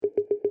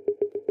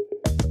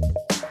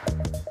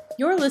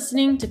You're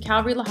listening to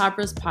Calvary La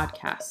Habra's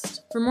podcast.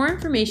 For more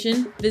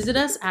information, visit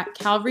us at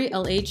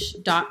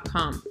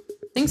calvarylh.com.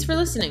 Thanks for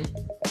listening.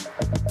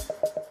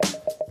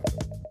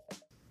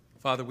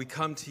 Father, we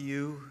come to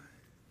you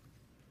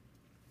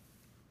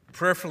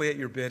prayerfully at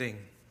your bidding,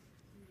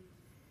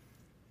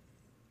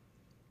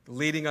 the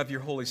leading of your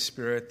Holy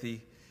Spirit,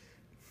 the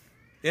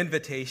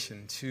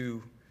invitation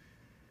to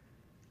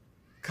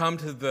come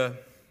to the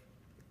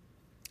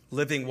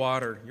living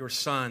water, your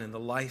Son, and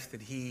the life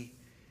that He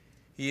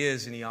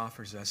is and He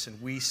offers us.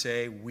 And we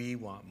say we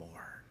want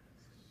more.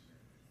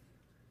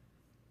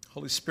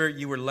 Holy Spirit,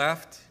 you were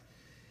left,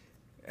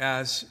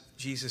 as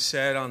Jesus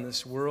said, on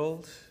this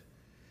world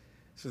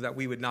so that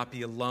we would not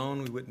be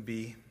alone, we wouldn't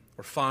be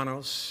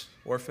orphanos,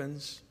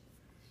 orphans,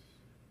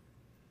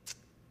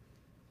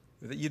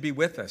 that you'd be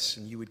with us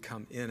and you would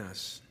come in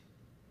us.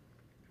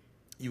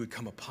 You would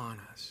come upon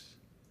us.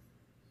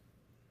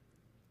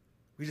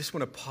 We just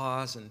want to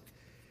pause and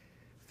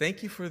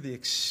thank you for the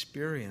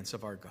experience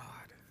of our God.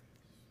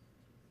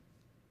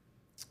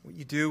 What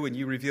you do when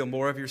you reveal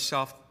more of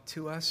yourself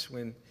to us,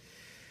 when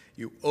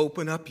you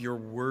open up your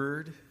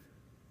word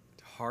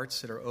to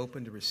hearts that are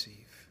open to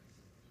receive.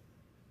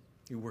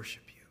 We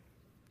worship you.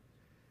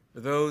 For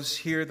those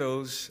here,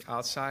 those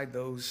outside,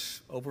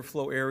 those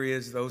overflow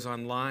areas, those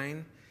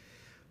online,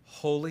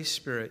 Holy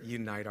Spirit,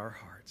 unite our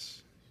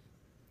hearts.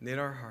 Knit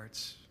our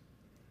hearts.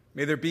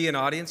 May there be an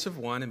audience of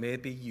one, and may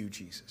it be you,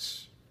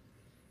 Jesus.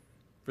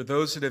 For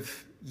those that have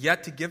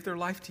yet to give their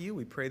life to you,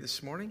 we pray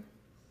this morning,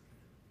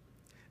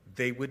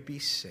 they would be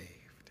saved.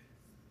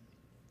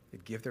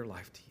 They'd give their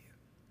life to you.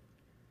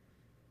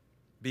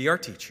 Be our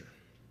teacher.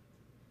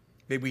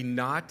 May we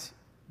not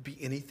be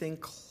anything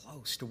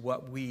close to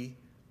what we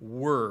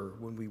were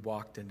when we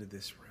walked into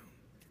this room.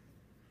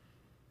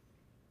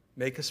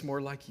 Make us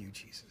more like you,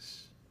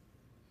 Jesus.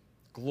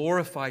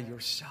 Glorify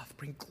yourself.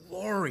 Bring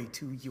glory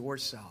to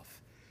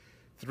yourself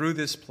through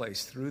this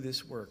place, through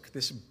this work,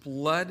 this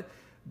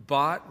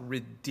blood-bought,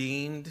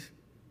 redeemed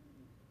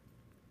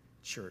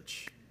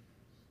church.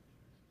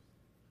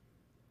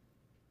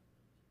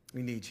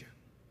 We need you.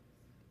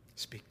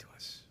 Speak to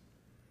us.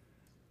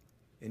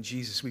 In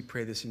Jesus, we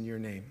pray this in your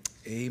name.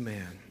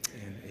 Amen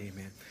and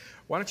amen.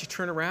 Why don't you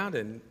turn around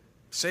and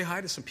say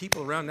hi to some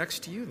people around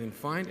next to you, then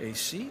find a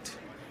seat.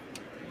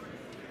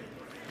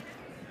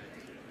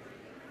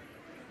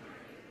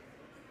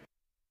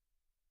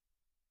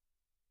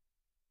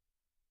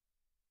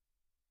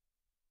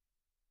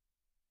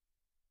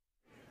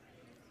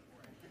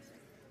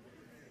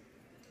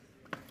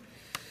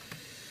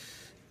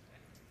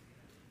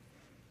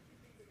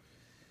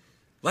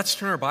 Let's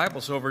turn our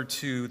Bibles over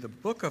to the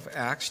book of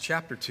Acts,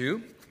 chapter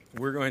 2.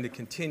 We're going to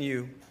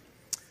continue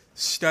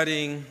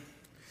studying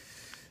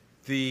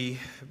the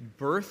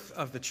birth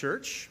of the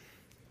church.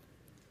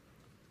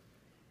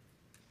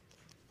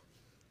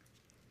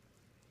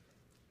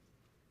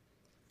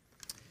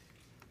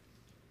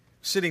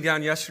 Sitting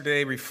down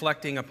yesterday,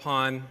 reflecting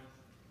upon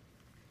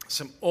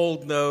some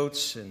old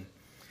notes and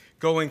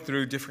going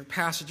through different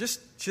passages,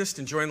 just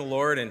enjoying the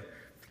Lord. And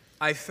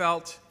I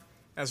felt,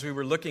 as we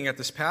were looking at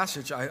this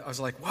passage, I was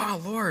like,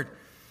 wow, Lord,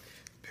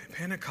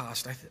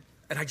 Pentecost.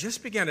 And I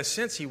just began to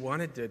sense He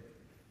wanted to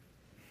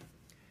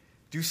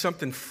do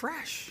something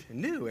fresh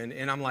and new.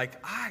 And I'm like,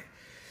 I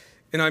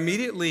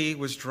immediately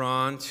was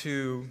drawn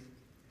to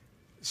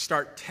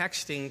start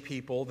texting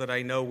people that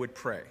I know would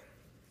pray.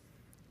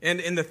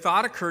 And the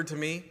thought occurred to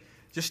me,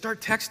 just start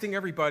texting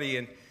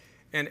everybody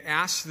and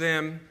ask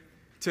them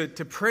to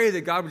pray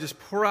that God would just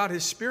pour out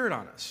His Spirit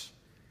on us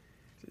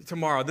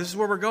tomorrow. This is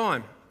where we're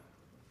going.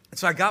 And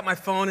so I got my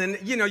phone, and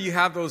you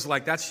have those,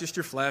 like, that's just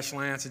your flesh,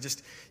 Lance, and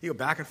just you go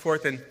back and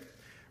forth. And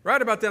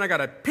right about then, I got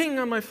a ping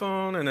on my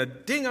phone and a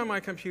ding on my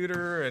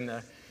computer, and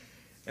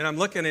I'm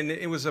looking, and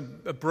it was a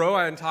bro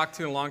I hadn't talked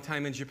to in a long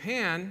time in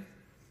Japan,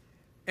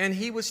 and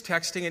he was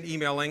texting and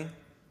emailing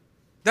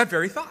that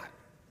very thought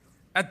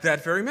at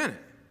that very minute.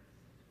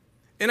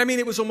 And I mean,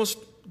 it was almost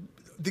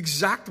the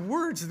exact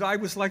words that I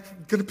was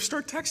like going to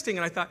start texting,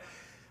 and I thought,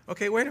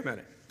 okay, wait a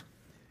minute.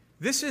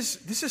 This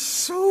is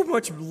so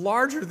much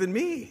larger than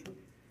me.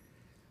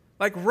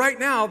 Like right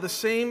now, the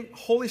same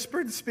Holy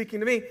Spirit that's speaking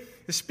to me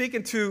is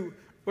speaking to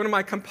one of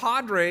my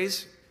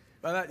compadres,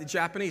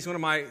 Japanese, one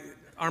of my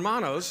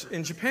hermanos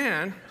in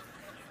Japan,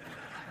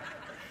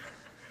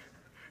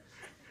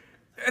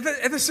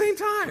 at the same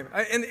time.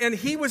 And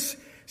he was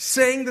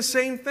saying the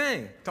same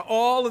thing to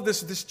all of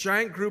this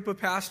giant group of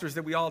pastors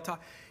that we all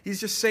talk. He's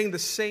just saying the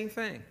same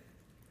thing.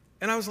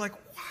 And I was like,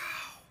 wow.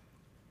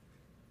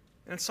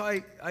 And so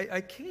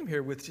I came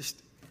here with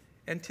just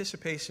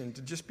anticipation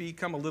to just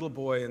become a little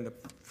boy in the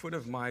foot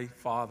of my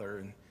Father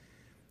and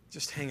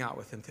just hang out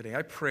with Him today.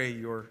 I pray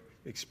you're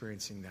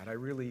experiencing that. I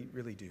really,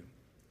 really do.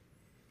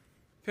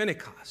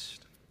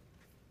 Pentecost.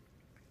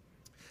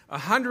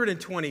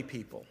 120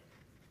 people.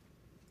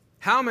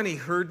 How many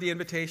heard the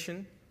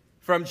invitation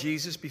from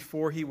Jesus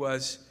before He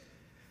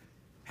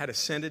had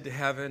ascended to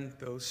heaven,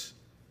 those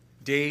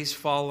days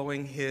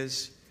following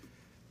His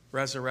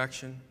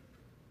resurrection?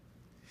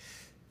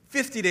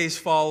 50 days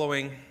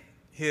following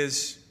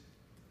his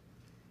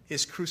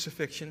his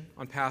crucifixion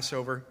on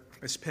Passover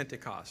is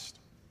Pentecost.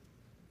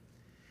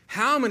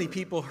 How many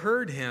people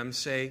heard him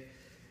say,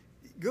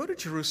 go to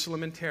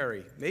Jerusalem and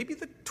tarry? Maybe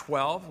the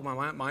 12,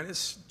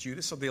 minus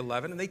Judas of the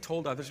 11, and they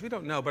told others. We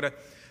don't know. But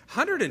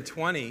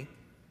 120,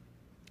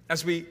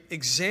 as we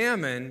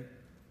examine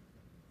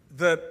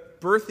the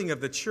birthing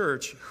of the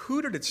church,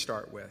 who did it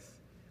start with?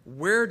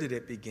 Where did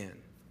it begin?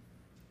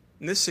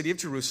 In this city of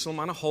Jerusalem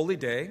on a holy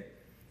day,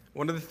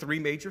 one of the three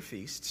major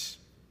feasts.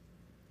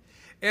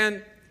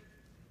 And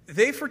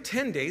they, for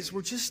 10 days,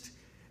 were just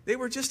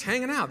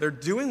hanging out. They're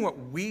doing what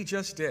we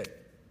just did.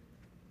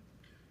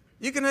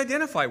 You can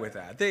identify with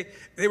that.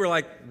 They were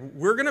like,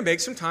 we're going to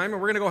make some time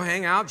and we're going to go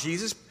hang out.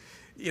 Jesus,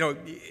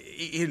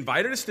 he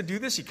invited us to do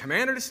this. He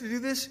commanded us to do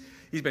this.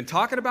 He's been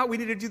talking about we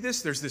need to do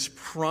this. There's this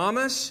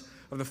promise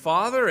of the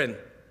Father, and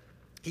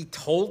he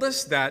told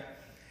us that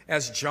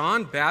as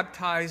John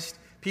baptized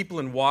people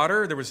in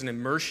water, there was an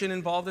immersion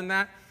involved in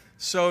that.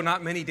 So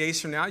not many days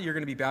from now, you're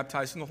going to be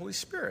baptized in the Holy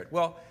Spirit.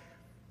 Well,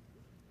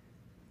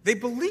 they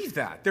believed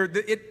that.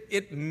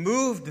 It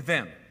moved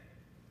them.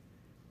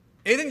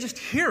 They didn't just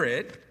hear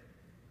it.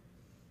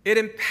 It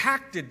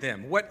impacted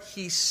them. What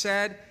he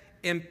said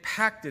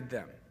impacted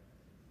them.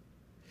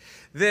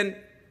 Then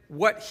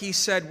what he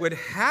said would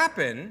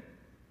happen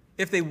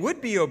if they would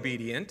be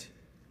obedient,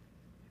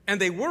 and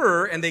they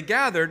were, and they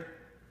gathered,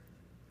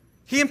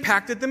 he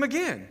impacted them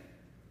again.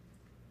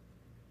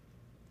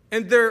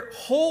 And their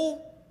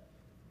whole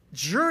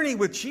journey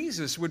with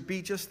Jesus would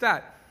be just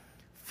that.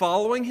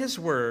 Following his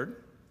word,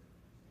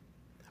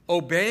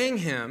 obeying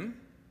him,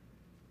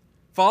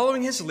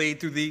 following his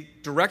lead through the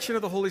direction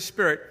of the Holy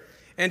Spirit,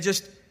 and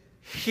just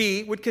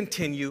he would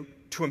continue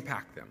to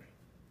impact them.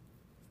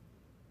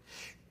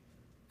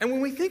 And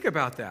when we think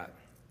about that,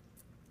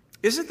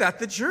 isn't that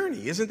the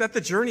journey? Isn't that the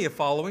journey of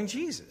following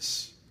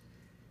Jesus?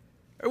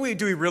 Do we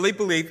really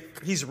believe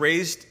he's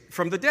raised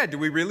from the dead? Do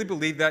we really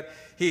believe that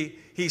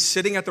he's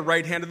sitting at the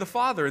right hand of the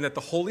Father and that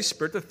the Holy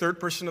Spirit, the third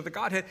person of the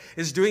Godhead,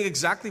 is doing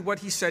exactly what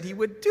he said he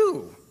would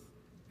do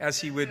as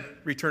he would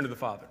return to the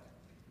Father?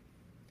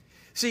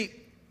 See,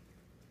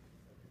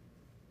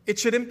 it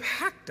should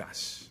impact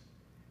us.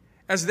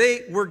 As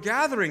they were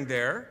gathering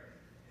there,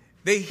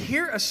 they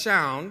hear a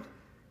sound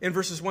in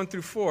verses 1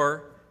 through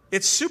 4.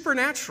 It's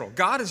supernatural.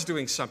 God is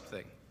doing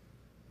something.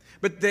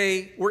 But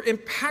they were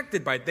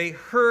impacted by it. They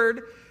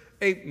heard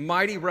a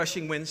mighty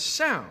rushing wind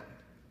sound.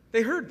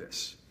 They heard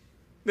this.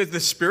 The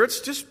Spirit's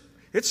just,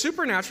 it's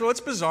supernatural,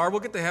 it's bizarre. We'll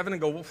get to heaven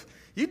and go, well,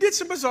 you did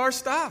some bizarre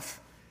stuff.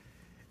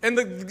 And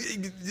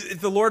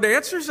if the Lord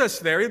answers us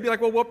there, he'd be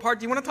like, well, what part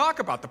do you want to talk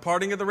about? The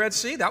parting of the Red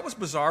Sea? That was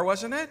bizarre,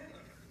 wasn't it?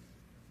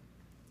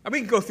 I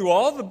mean, you can go through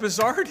all the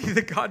bizarrety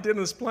that God did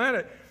on this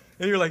planet,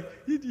 and you're like,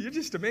 you're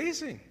just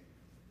amazing.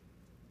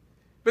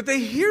 But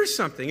they hear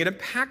something. It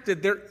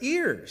impacted their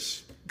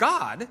ears.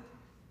 God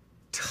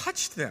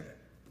touched them.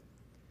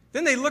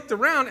 Then they looked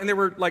around, and there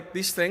were like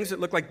these things that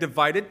looked like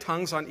divided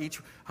tongues on each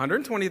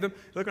 120 of them.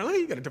 Look, oh,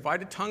 you got a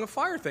divided tongue of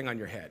fire thing on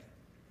your head.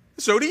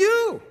 So do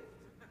you.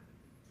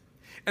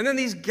 And then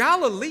these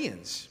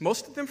Galileans,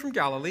 most of them from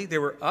Galilee, they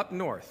were up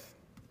north.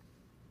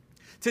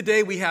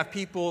 Today we have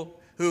people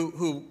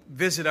who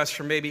visit us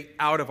from maybe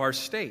out of our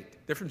state.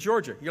 They're from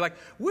Georgia. You're like,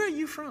 where are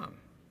you from?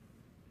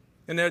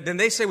 And then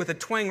they say with a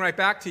twang right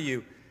back to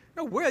you,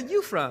 no, where are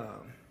you from?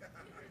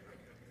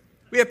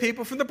 We have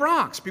people from the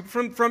Bronx, people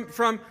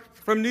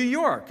from New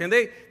York, and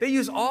they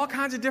use all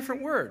kinds of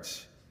different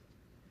words.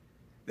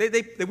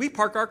 We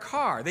park our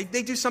car.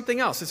 They do something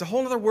else. It's a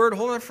whole other word, a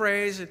whole other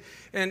phrase.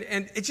 And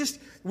it just,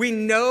 we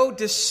know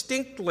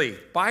distinctly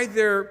by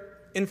their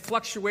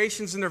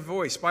influctuations in their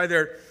voice, by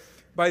their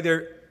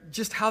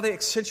just how they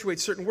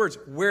accentuate certain words,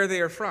 where they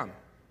are from.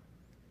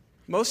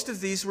 Most of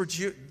these were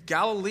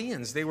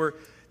Galileans. They were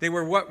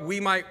what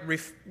we might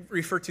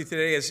refer to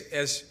today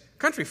as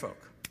country folk.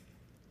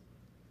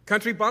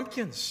 Country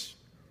bumpkins.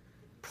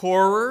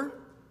 Poorer,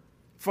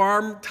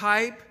 farm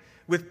type,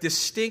 with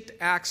distinct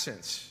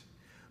accents,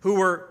 who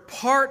were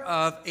part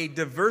of a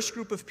diverse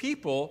group of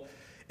people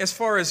as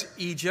far as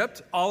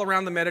Egypt, all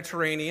around the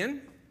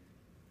Mediterranean.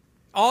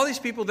 All these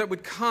people that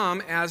would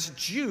come as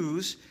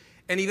Jews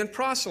and even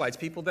proselytes,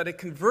 people that had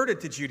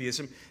converted to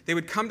Judaism. They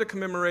would come to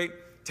commemorate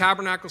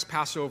Tabernacles,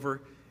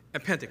 Passover,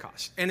 and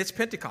Pentecost. And it's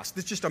Pentecost.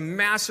 It's just a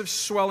massive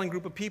swelling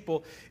group of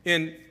people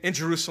in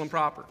Jerusalem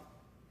proper.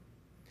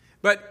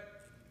 But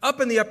up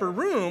in the upper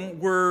room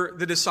were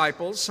the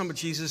disciples, some of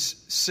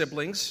Jesus'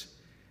 siblings,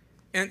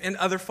 and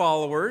other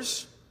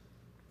followers,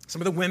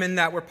 some of the women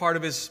that were part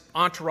of his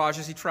entourage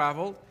as he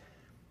traveled.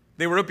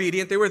 They were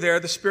obedient. They were there.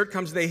 The Spirit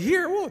comes. They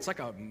hear, oh, it's like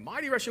a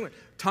mighty rushing wind,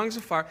 tongues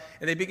of fire,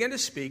 and they begin to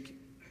speak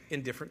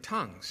in different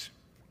tongues.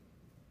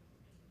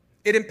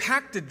 It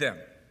impacted them.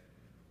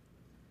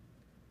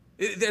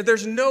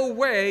 There's no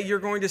way you're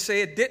going to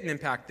say it didn't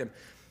impact them.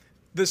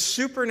 The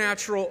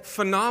supernatural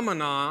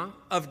phenomena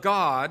of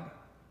God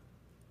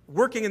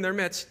working in their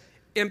midst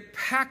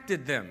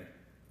impacted them.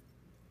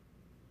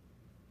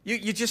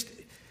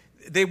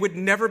 They would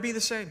never be the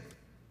same.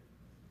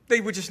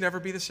 They would just never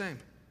be the same.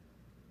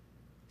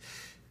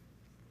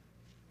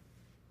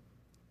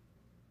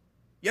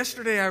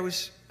 Yesterday I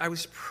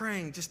was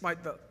praying, just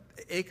the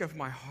ache of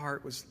my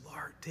heart was,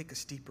 Lord, take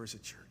us deeper as a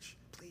church,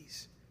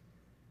 please.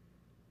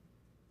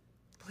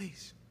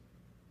 Please.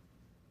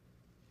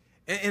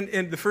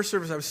 And the first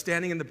service, I was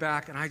standing in the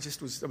back, and I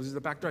was in the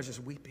back door, I was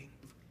just weeping.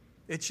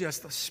 The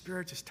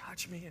Spirit just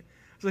touched me. I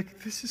was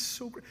like, this is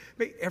so great.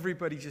 Make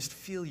everybody just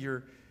feel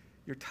your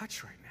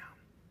touch right now.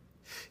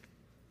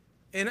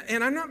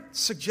 And I'm not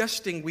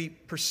suggesting we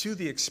pursue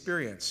the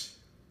experience.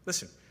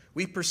 Listen,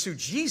 we pursue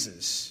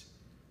Jesus,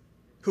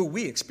 who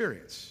we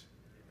experience.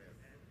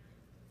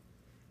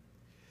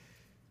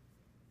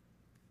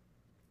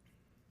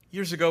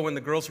 Years ago, when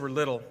the girls were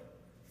little,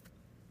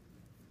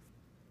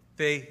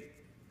 they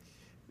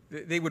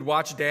would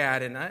watch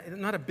Dad, and I'm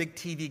not a big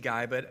TV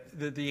guy, but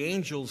the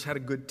Angels had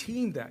a good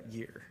team that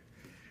year.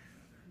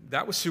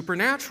 That was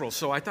supernatural,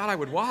 so I thought I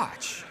would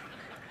watch.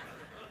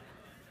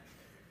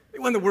 They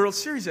won the World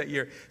Series that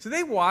year. So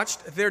they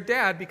watched their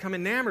dad become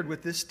enamored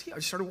with this team. I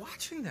started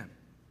watching them.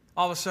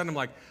 All of a sudden, I'm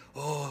like,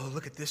 oh,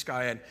 look at this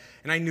guy.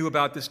 And I knew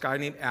about this guy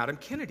named Adam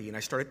Kennedy. And I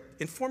started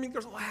informing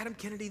girls, oh, Adam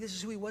Kennedy, this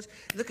is who he was.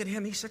 Look at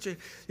him. He's such a,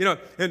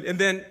 and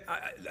then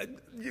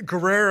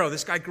Guerrero,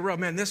 this guy Guerrero,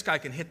 man, this guy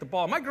can hit the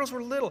ball. My girls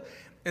were little.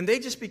 And they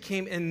just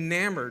became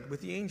enamored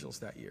with the Angels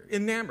that year.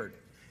 Enamored.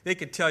 They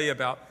could tell you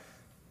about,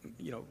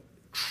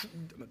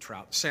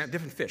 trout,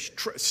 different fish.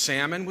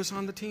 Salmon was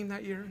on the team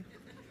that year.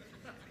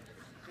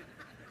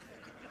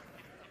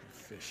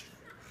 Fish.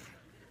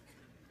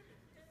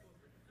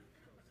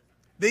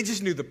 They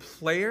just knew the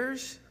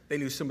players. They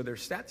knew some of their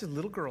stats as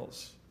little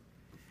girls.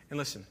 And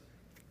listen,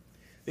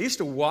 they used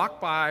to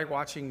walk by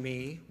watching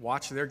me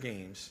watch their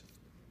games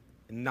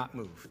and not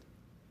move.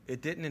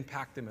 It didn't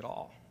impact them at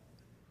all.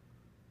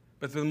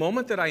 But the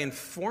moment that I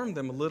informed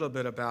them a little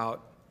bit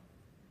about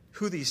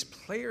who these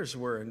players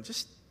were and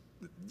just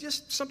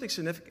something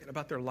significant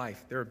about their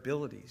life, their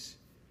abilities,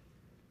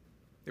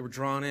 they were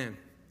drawn in.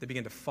 They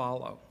began to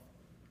follow.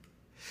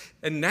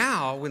 And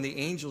now, when the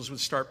Angels would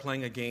start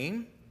playing a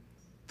game,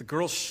 the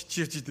girls,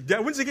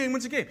 Dad, when's the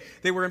game?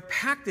 They were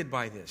impacted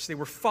by this. They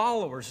were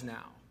followers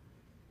now.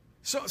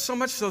 So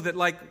much so that,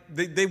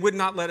 they would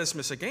not let us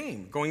miss a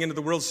game. Going into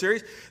the World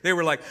Series, they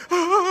were like,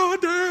 oh,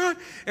 Dad.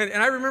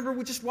 And I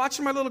remember just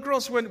watching my little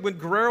girls when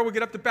Guerrero would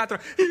get up to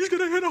bat, he's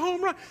going to hit a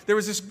home run. There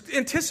was this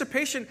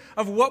anticipation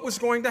of what was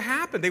going to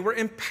happen. They were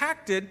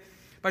impacted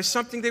by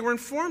something they were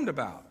informed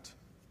about.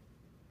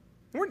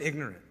 They weren't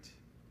ignorant.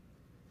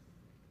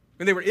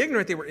 When they were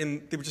ignorant, they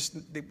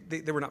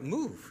were not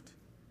moved.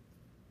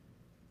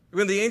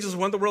 When the Angels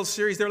won the World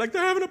Series, they were like,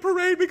 they're having a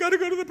parade. We got to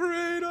go to the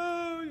parade.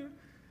 Oh, yeah.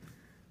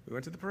 We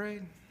went to the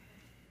parade.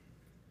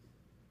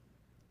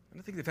 I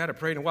don't think they've had a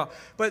parade in a while.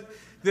 But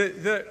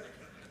a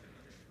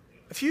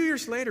few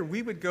years later,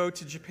 we would go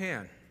to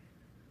Japan.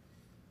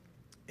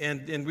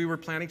 And we were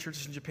planning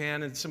churches in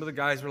Japan, and some of the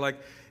guys were like,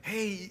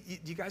 hey,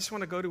 do you guys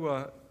want to go to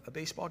a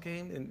baseball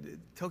game?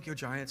 And Tokyo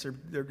Giants,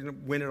 they're going to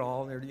win it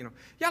all. And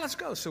yeah, let's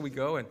go. So we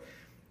go, and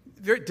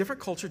very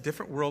different culture,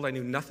 different world. I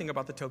knew nothing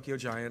about the Tokyo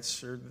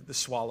Giants or the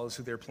Swallows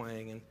who they're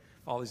playing and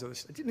all these other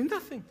stuff. I knew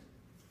nothing.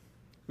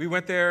 We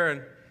went there,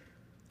 and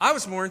I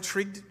was more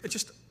intrigued at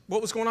just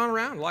what was going on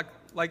around.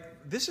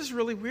 Like this is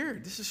really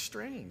weird. This is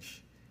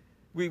strange.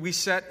 We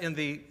sat in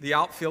the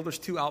outfield. There's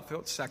 2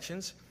 outfield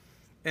sections,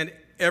 and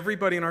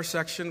everybody in our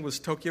section was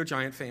Tokyo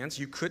Giant fans.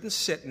 You couldn't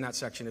sit in that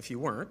section if you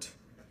weren't,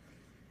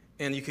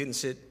 and you couldn't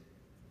sit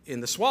in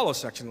the Swallow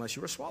section unless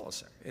you were a Swallow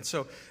section. And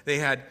so they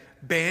had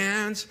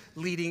bands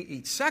leading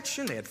each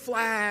section. They had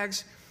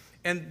flags.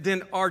 And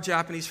then our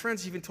Japanese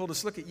friends even told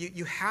us, look,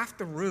 you have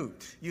to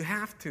root. You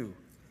have to.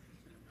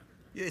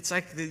 It's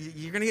like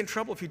you're going to get in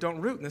trouble if you don't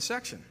root in this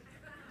section.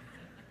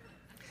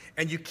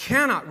 And you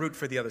cannot root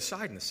for the other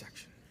side in this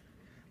section.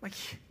 Like,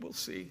 we'll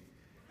see.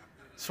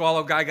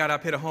 Swallow guy got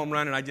up, hit a home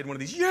run, and I did one of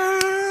these,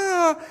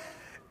 yeah!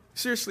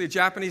 Seriously, a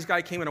Japanese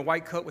guy came in a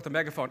white coat with a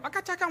megaphone.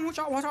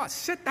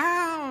 Sit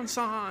down,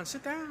 son,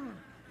 sit down.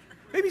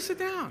 Maybe sit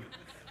down.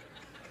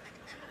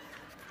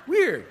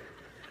 Weird.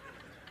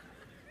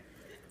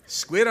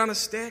 Squid on a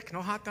stick,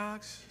 no hot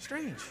dogs.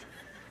 Strange.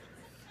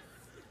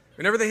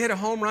 Whenever they hit a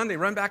home run, they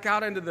run back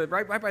out into the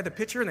right by the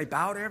pitcher and they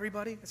bow to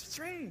everybody. It's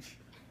strange.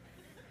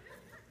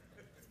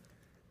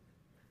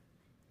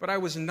 But I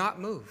was not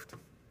moved.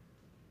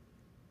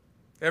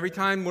 Every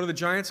time one of the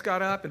Giants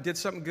got up and did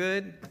something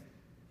good,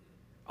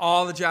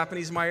 all the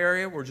Japanese in my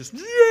area were just,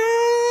 yeah,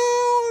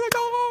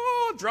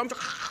 drums,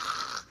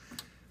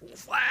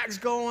 flags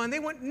going. They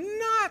went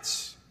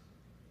nuts.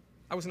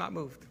 I was not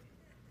moved.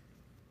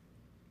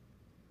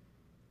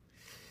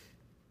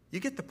 You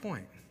get the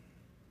point.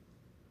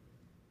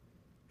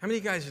 How many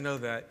of you guys know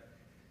that,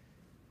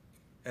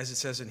 as it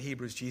says in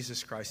Hebrews,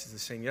 Jesus Christ is the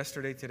same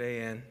yesterday,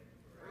 today, and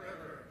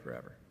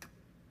forever?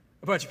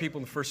 A bunch of people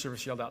in the first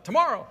service yelled out,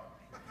 tomorrow.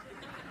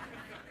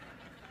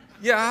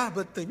 Yeah,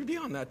 but they would be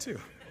on that too.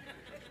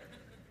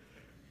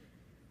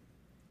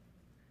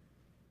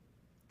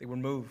 They were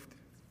moved.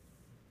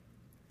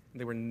 And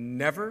they were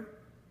never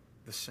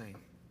the same.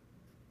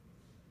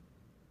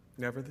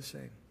 Never the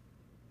same.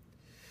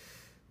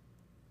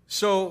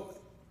 So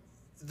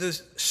the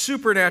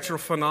supernatural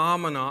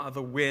phenomena of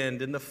the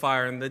wind and the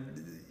fire and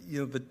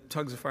the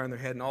tongues of fire in their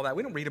head and all that.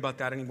 We don't read about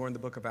that anymore in the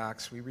book of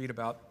Acts. We read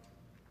about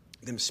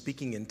them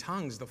speaking in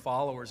tongues, the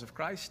followers of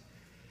Christ,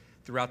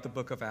 throughout the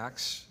book of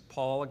Acts.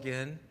 Paul,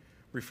 again,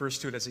 refers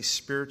to it as a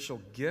spiritual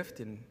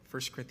gift in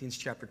 1 Corinthians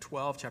chapter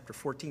 12. Chapter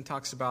 14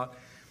 talks about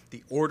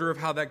the order of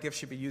how that gift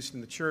should be used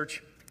in the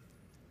church.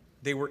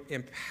 They were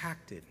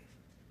impacted.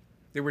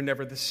 They were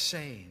never the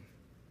same.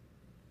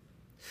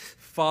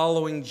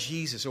 Following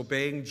Jesus,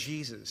 obeying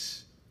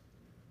Jesus,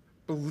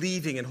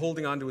 believing and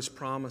holding on to his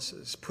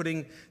promises,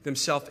 putting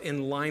themselves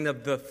in line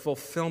of the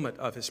fulfillment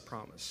of his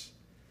promise,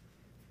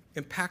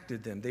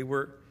 impacted them. They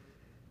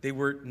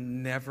were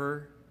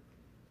never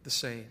the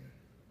same.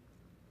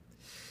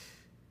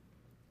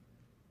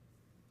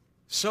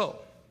 So,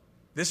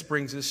 this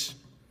brings us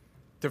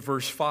to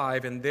verse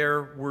 5, and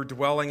there were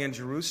dwelling in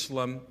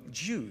Jerusalem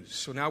Jews.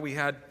 So now we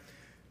had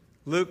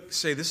Luke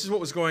say this is what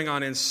was going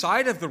on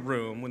inside of the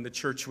room when the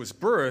church was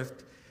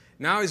birthed.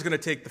 Now he's going to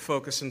take the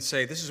focus and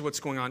say this is what's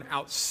going on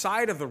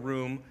outside of the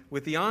room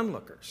with the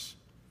onlookers.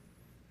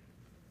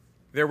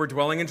 There were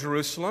dwelling in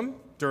Jerusalem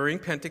during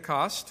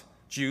Pentecost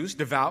Jews,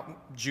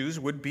 devout Jews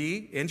would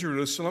be in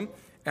Jerusalem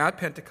at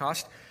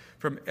Pentecost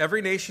from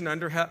every nation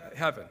under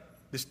heaven.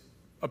 This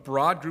a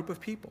broad group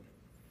of people.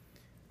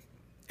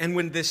 And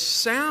when this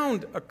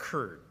sound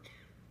occurred,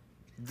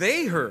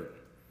 they heard.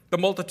 The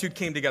multitude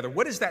came together.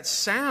 What is that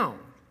sound?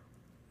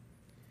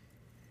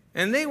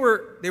 And they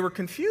were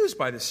confused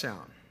by the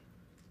sound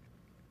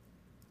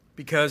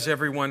because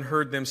everyone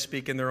heard them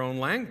speak in their own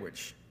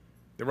language.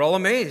 They were all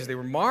amazed. They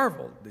were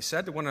marveled. They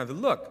said to one another,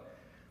 "Look,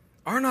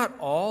 are not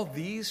all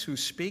these who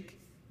speak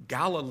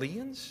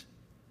Galileans?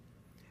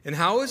 And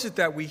how is it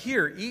that we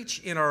hear each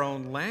in our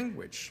own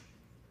language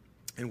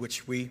in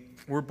which we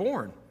were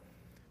born?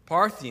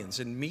 Parthians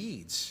and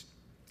Medes,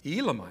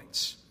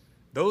 Elamites,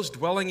 those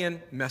dwelling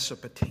in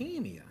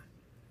Mesopotamia,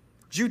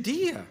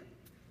 Judea,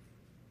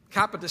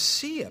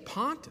 Cappadocia,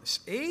 Pontus,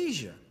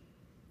 Asia,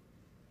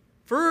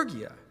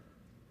 Phrygia,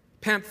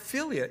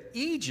 Pamphylia,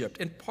 Egypt,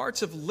 and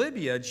parts of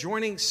Libya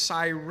joining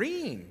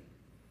Cyrene,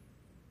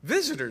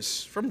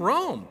 visitors from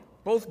Rome,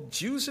 both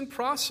Jews and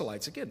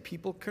proselytes, again,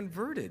 people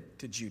converted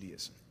to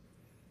Judaism,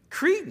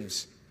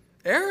 Cretans,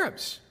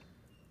 Arabs."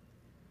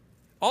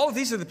 All of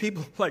these are the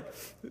people, like,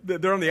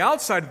 they're on the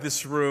outside of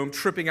this room,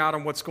 tripping out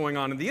on what's going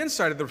on in the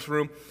inside of this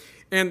room.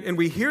 And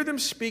we hear them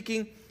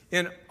speaking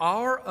in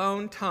our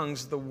own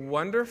tongues the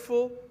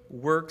wonderful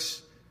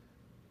works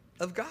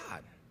of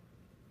God.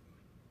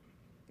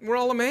 We're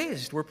all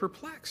amazed. We're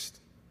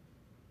perplexed.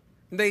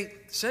 And they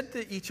said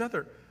to each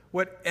other,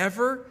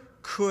 "Whatever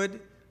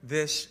could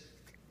this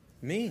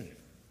mean?"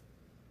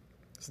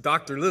 It's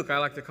Dr. Luke. I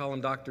like to call him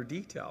Dr.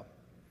 Detail.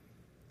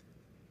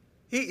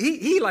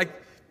 He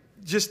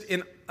just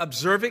in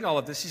observing all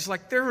of this, he's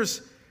like, there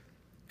was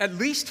at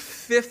least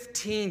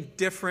 15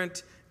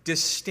 different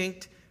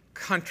distinct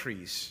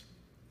countries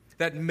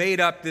that made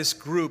up this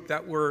group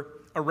that were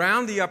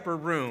around the upper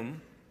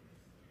room,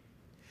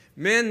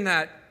 men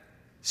that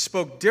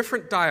spoke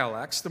different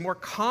dialects. The more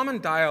common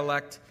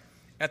dialect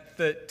at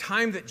the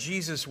time that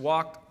Jesus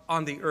walked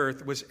on the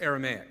earth was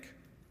Aramaic.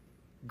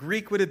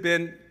 Greek would have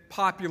been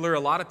popular. A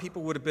lot of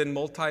people would have been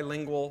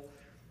multilingual.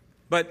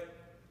 But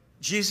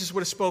Jesus would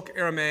have spoke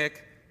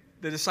Aramaic.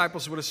 The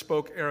disciples would have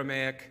spoke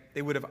Aramaic.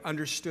 They would have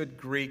understood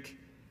Greek.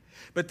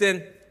 But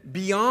then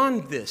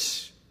beyond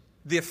this,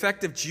 the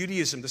effect of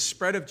Judaism, the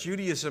spread of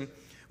Judaism,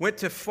 went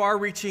to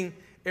far-reaching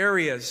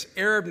areas,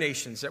 Arab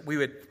nations that we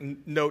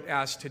would note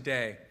as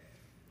today.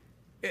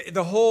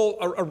 The whole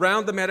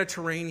around the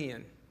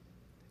Mediterranean,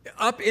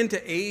 up into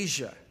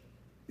Asia.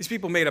 These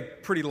people made a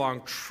pretty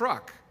long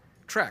trek.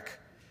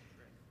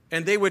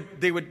 And they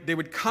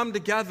would come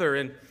together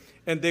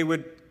and they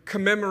would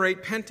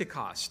commemorate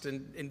Pentecost.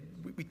 And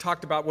we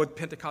talked about what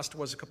Pentecost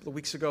was a couple of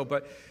weeks ago.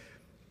 But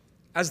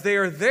as they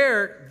are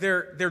there,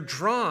 they're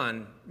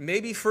drawn,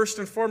 maybe first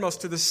and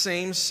foremost, to the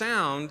same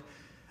sound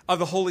of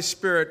the Holy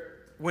Spirit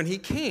when he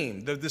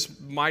came, this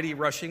mighty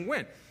rushing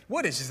wind.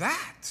 What is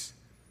that?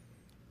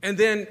 And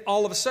then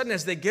all of a sudden,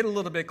 as they get a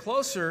little bit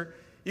closer,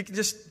 you can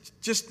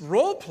just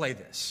role play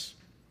this.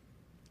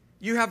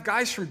 You have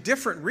guys from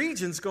different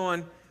regions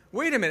going,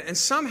 wait a minute. And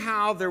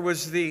somehow there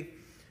was the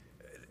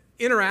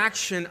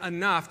interaction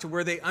enough to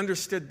where they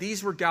understood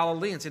these were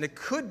Galileans. And it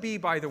could be,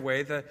 by the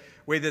way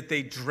that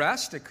they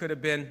dressed. It could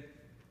have been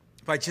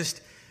by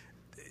just,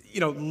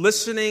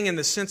 listening in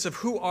the sense of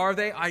who are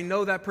they? I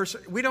know that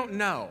person. We don't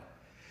know.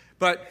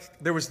 But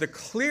there was the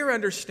clear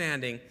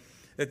understanding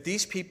that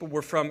these people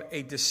were from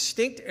a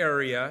distinct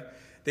area.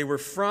 They were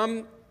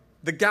from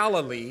the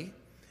Galilee.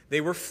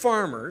 They were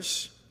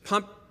farmers,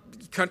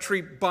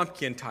 country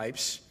bumpkin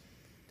types.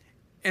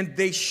 And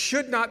they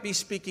should not be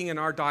speaking in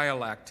our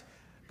dialect,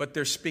 but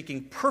they're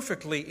speaking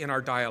perfectly in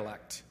our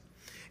dialect.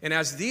 And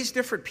as these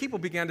different people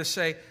began to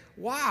say,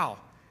 wow,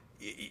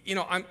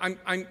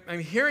 I'm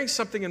hearing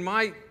something in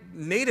my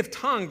native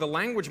tongue, the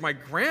language my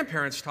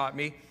grandparents taught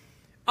me,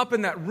 up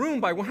in that room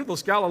by one of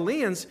those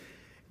Galileans,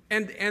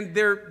 and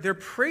they're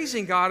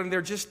praising God, and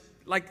they're just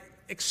like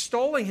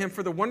extolling him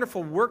for the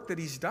wonderful work that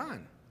he's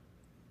done.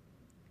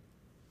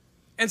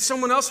 And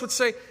someone else would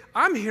say,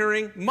 I'm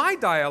hearing my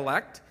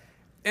dialect,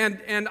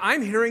 and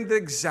I'm hearing the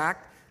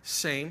exact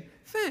same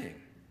thing.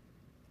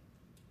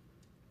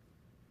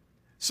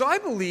 So I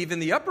believe in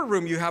the upper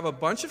room you have a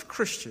bunch of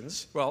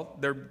Christians. Well,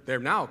 they're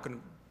now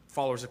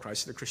followers of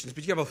Christ, they're Christians,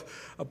 but you have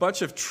a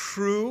bunch of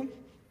true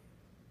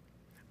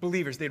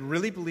believers. They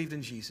really believed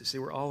in Jesus. They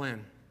were all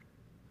in.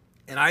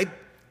 And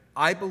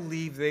I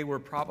believe they were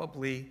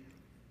probably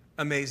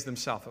amazed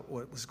themselves at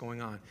what was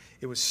going on.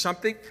 It was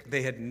something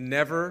they had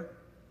never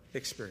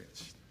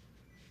experienced.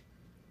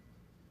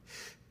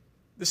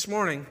 This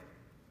morning,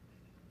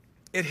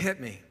 it hit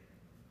me.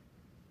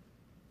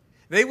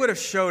 They would have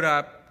showed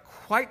up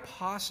quite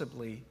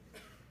possibly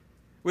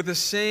with the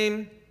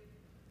same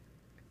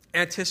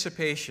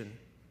anticipation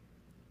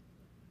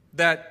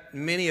that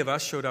many of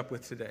us showed up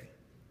with today.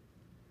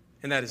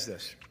 And that is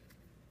this.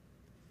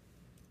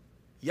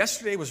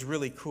 Yesterday was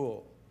really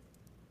cool,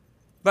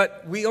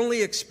 but we've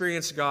only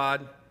experienced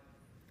God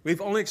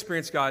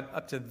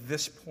up to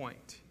this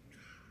point.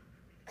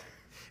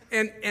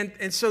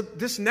 And so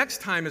this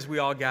next time as we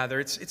all gather,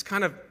 it's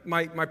kind of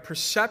my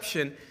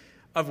perception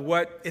of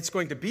what it's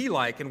going to be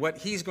like and what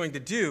he's going to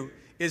do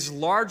is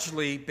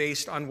largely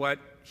based on what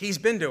he's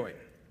been doing.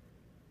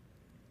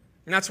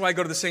 And that's why I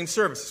go to the same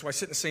service. That's why I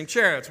sit in the same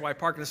chair. That's why I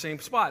park in the same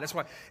spot. That's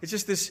why it's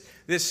just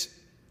this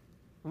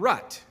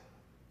rut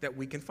that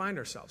we can find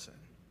ourselves in.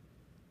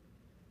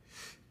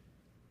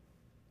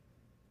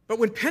 But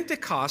when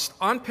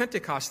on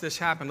Pentecost this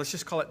happened, let's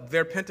just call it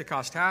their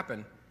Pentecost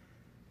happened,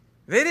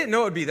 they didn't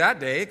know it would be that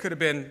day. It could have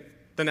been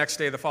the next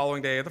day, the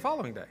following day, or the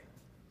following day.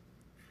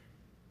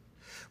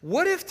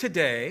 What if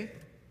today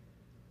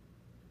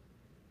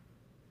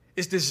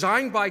is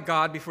designed by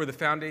God before the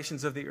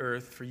foundations of the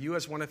earth for you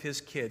as one of his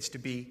kids to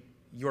be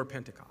your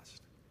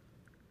Pentecost?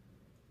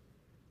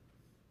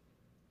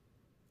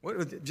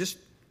 Just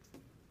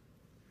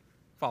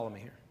follow me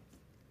here.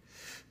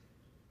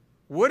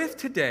 What if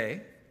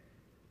today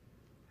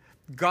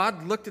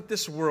God looked at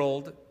this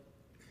world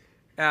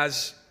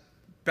as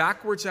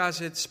backwards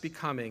as it's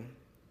becoming,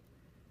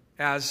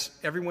 as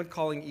everyone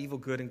calling evil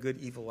good and good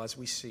evil as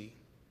we see,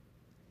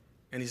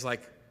 and he's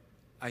like,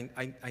 I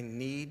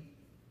need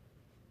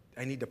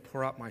to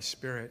pour out my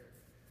Spirit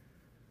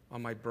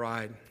on my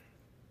bride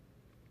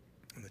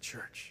and the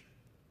church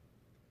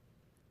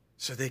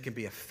so they can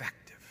be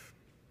effective.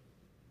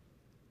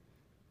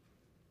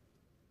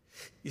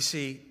 You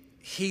see,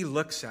 he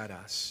looks at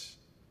us.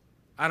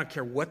 I don't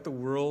care what the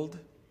world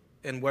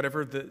and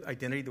whatever the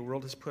identity the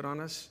world has put on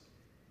us,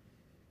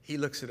 he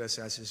looks at us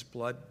as his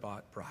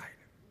blood-bought bride.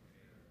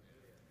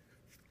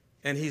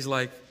 And he's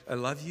like, I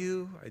love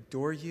you, I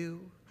adore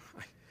you,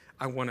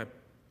 I want to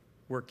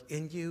work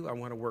in you, I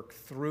want to work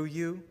through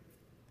you.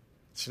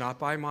 It's not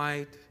by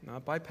might,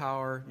 not by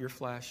power, your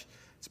flesh,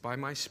 it's by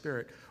my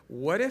Spirit.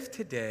 What if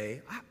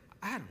today,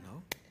 I don't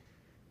know,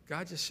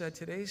 God just said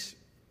today's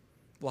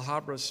La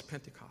Habra's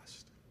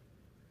Pentecost.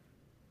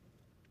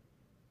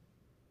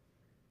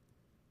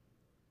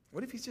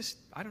 What if he's just,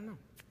 I don't know,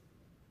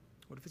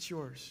 what if it's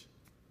yours?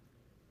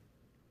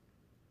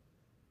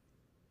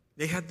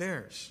 They had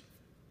theirs.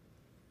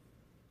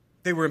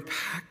 They were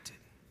impacted.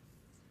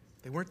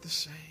 They weren't the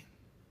same.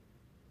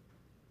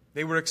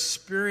 They were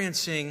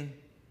experiencing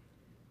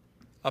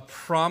a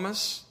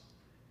promise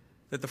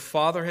that the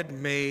Father had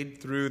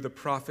made through the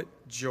prophet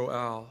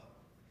Joel.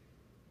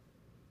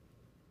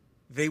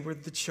 They were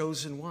the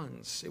chosen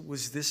ones. It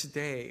was this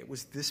day. It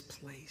was this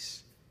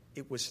place.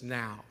 It was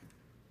now.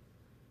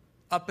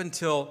 Up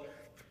until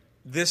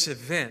this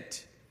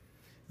event,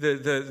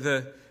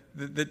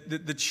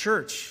 the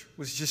church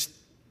was just,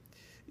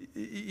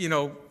 you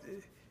know,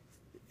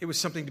 it was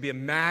something to be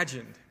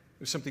imagined. It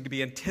was something to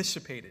be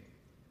anticipated.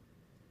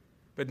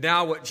 But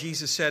now what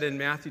Jesus said in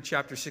Matthew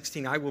chapter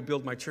 16, I will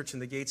build my church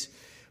and the gates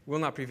will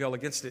not prevail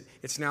against it.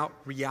 It's now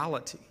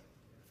reality.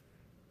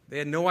 They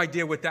had no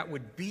idea what that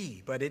would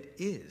be, but it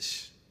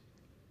is.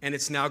 And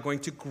it's now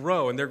going to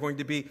grow, and they're going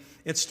to be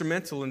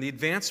instrumental in the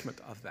advancement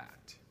of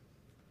that.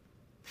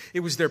 It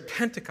was their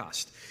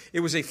Pentecost.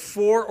 It was a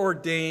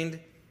foreordained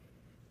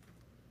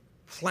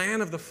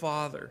plan of the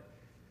Father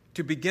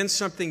to begin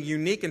something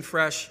unique and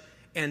fresh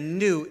and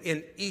new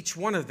in each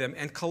one of them.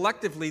 And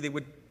collectively, they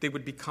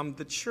would become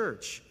the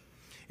church.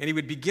 And he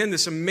would begin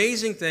this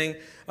amazing thing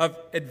of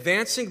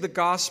advancing the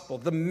gospel,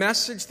 the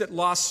message that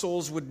lost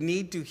souls would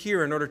need to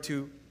hear in order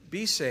to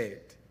be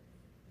saved.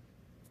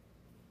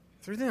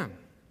 Through them.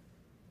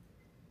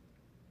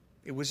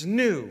 It was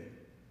new.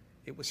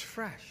 It was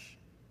fresh.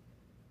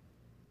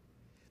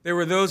 There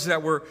were those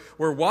that were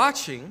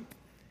watching,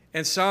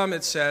 and some,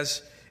 it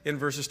says in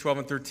verses 12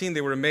 and 13,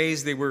 they were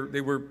amazed, they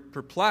were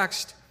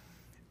perplexed,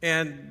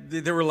 and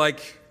they were like,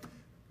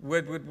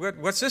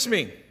 what's this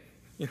mean?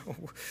 You know,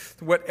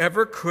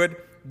 whatever could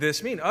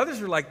this mean?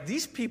 Others were like,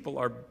 these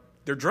people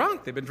they're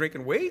drunk. They've been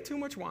drinking way too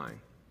much wine.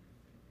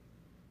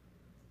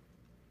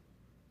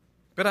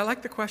 But I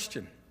like the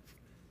question.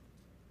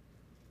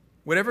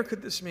 Whatever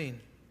could this mean?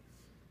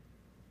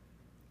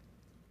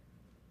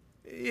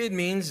 It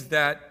means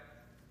that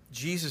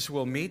Jesus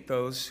will meet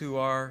those who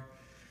are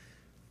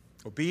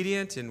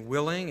obedient and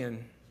willing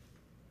and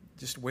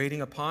just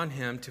waiting upon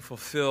him to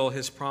fulfill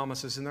his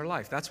promises in their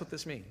life. That's what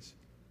this means.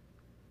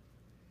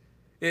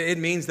 It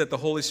means that the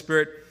Holy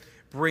Spirit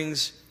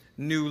brings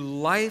new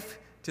life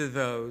to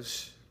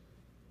those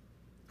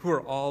who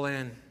are all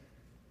in.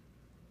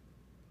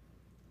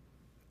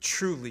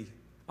 Truly,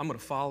 I'm going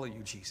to follow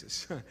you,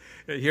 Jesus.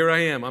 Here I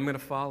am. I'm going to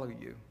follow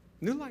you.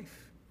 New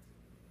life.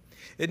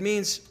 It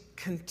means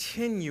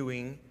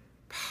continuing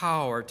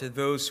power to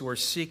those who are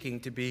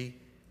seeking to be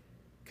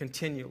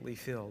continually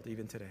filled,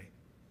 even today.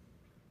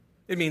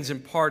 It means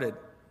empowered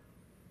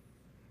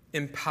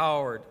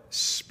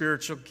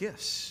spiritual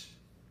gifts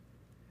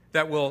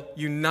that will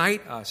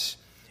unite us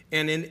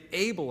and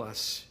enable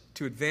us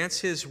to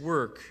advance his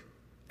work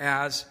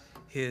as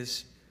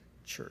his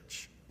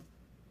church.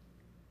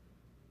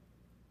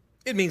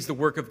 It means the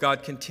work of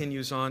God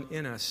continues on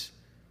in us,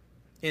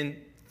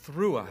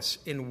 through us,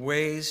 in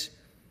ways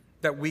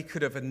that we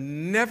could have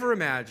never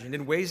imagined,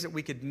 in ways that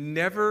we could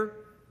never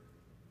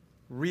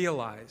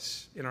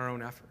realize in our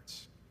own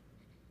efforts.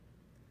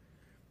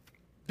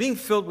 Being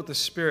filled with the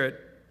Spirit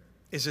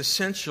is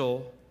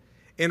essential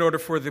in order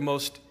for the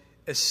most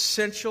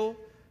essential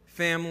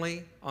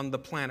family on the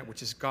planet,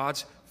 which is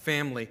God's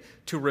family,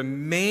 to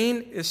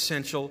remain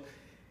essential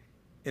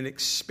in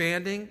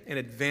expanding and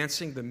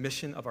advancing the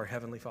mission of our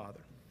Heavenly Father.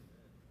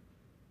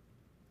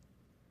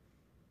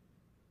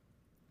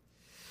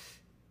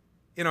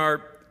 In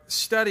our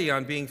study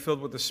on being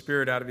filled with the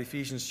Spirit out of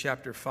Ephesians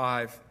chapter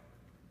 5,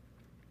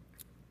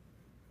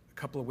 a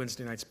couple of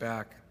Wednesday nights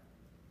back,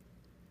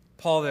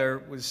 Paul there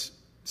was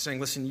saying,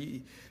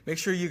 listen, make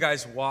sure you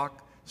guys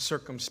walk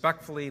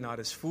circumspectly, not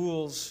as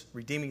fools,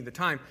 redeeming the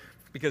time,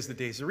 because the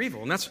days are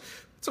evil. And that's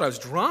what I was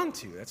drawn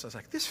to. I was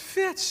like, this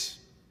fits.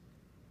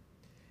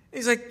 And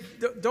he's like,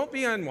 don't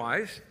be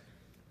unwise.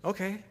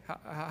 Okay,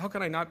 how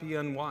can I not be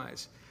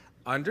unwise?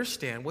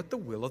 Understand what the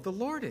will of the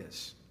Lord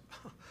is.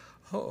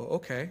 Oh,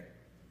 okay.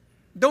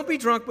 Don't be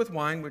drunk with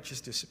wine, which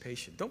is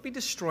dissipation. Don't be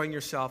destroying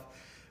yourself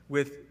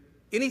with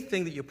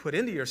anything that you put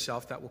into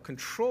yourself that will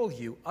control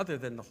you other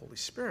than the Holy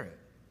Spirit.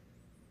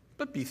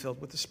 But be filled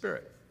with the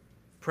Spirit.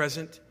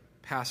 Present,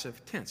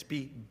 passive tense.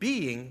 Be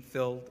being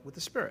filled with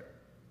the Spirit.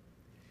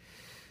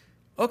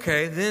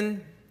 Okay,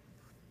 then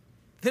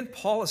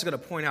Paul is going to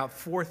point out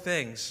 4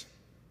 things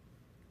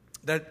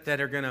that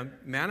are going to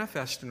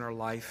manifest in our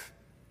life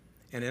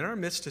and in our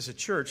midst as a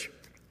church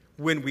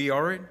when we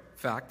are in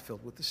fact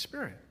filled with the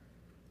Spirit.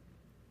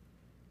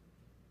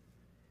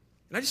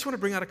 And I just want to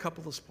bring out a couple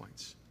of those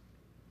points.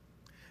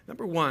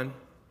 Number 1,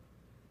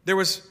 there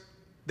was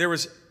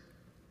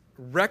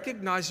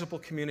recognizable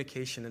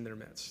communication in their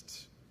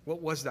midst.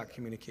 What was that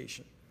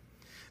communication?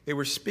 They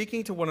were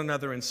speaking to one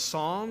another in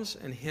psalms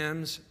and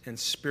hymns and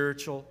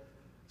spiritual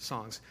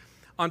songs.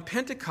 On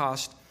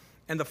Pentecost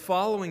and the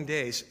following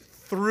days,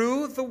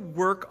 through the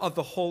work of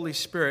the Holy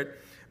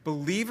Spirit,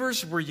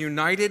 believers were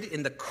united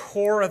in the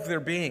core of their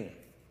being.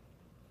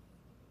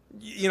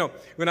 You know,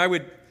 when I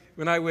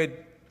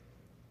would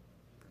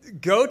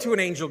go to an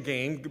Angel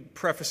game,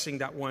 prefacing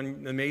that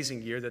one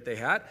amazing year that they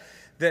had,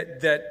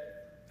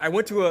 that I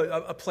went to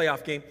a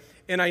playoff game,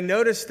 and I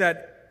noticed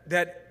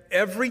that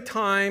every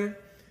time,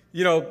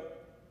 you know,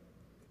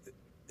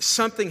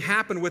 something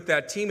happened with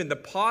that team in the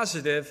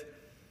positive,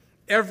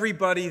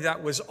 everybody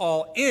that was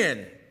all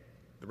in,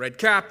 the red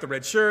cap, the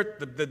red shirt,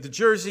 the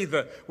jersey,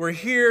 we're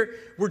here,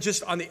 we're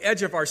just on the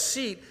edge of our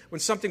seat when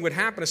something would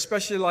happen,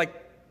 especially like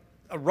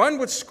a run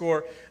would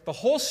score, the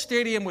whole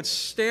stadium would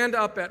stand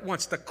up at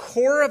once. The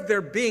core of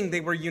their being, they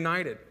were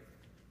united.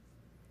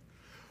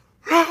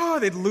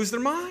 They'd lose their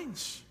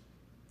minds.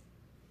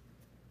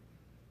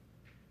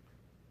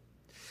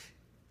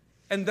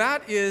 And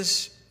that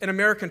is an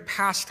American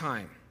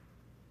pastime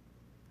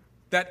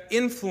that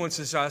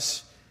influences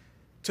us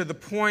to the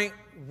point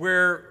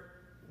where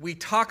we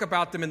talk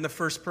about them in the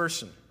first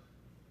person.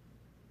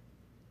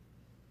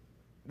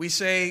 We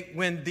say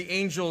when the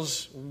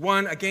Angels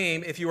won a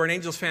game, if you were an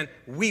Angels fan,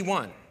 we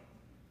won.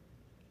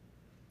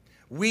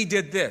 We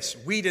did this,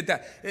 we did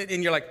that.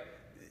 And you're like,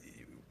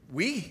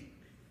 we?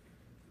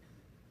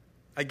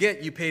 I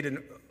get you paid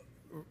an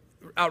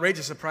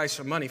outrageous price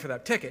of money for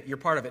that ticket. You're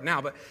part of it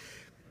now, but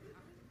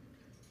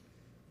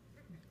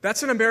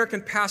that's an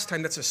American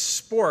pastime. That's a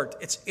sport.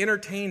 It's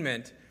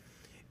entertainment.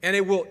 And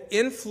it will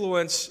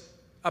influence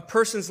a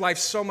person's life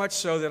so much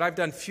so that I've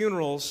done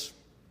funerals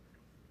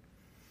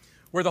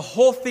where the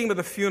whole theme of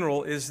the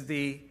funeral is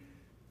the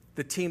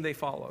team they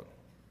followed.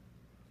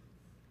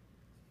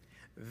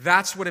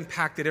 That's what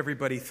impacted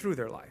everybody through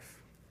their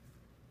life.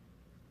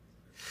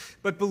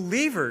 But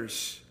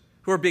believers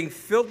who are being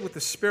filled with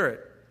the Spirit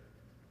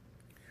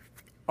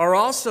are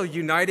also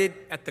united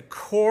at the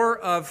core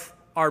of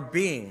our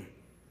being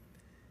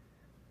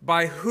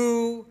by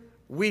who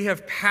we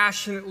have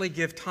passionately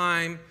give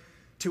time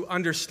to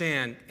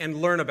understand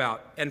and learn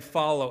about and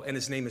follow, and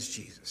his name is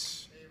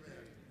Jesus. Amen.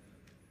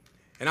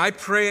 And I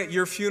pray at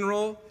your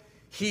funeral,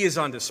 he is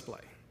on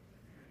display.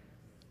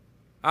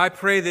 I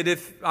pray that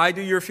if I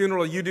do your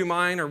funeral, you do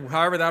mine, or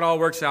however that all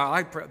works out.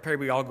 I pray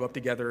we all go up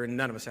together and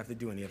none of us have to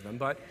do any of them.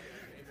 But,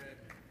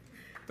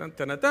 dun,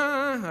 dun, dun,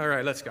 dun. All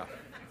right, let's go.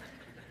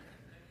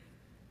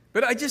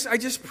 But I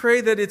just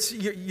pray that it's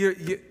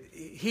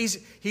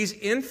he's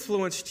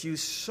influenced you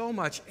so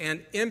much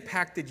and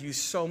impacted you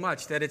so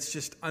much that it's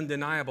just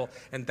undeniable,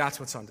 and that's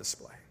what's on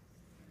display.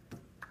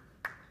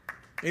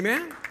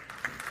 Amen?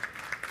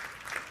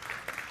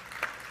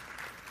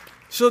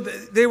 So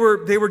they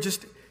were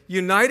just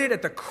united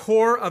at the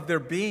core of their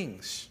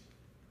beings.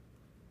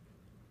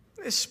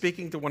 They're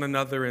speaking to one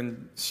another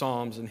in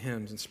psalms and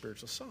hymns and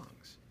spiritual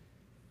songs.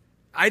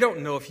 I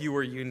don't know if you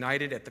were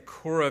united at the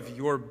core of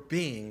your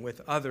being with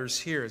others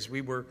here as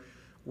we were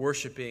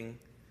worshiping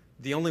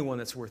the only one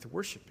that's worth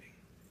worshiping.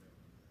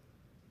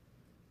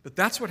 But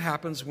that's what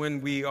happens when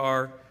we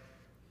are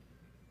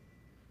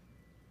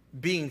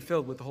being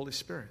filled with the Holy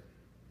Spirit.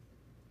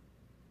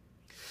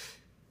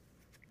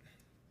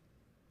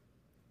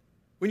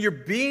 When you're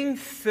being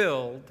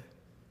filled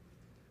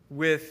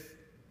with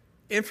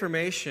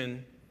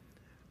information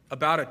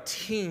about a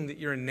team that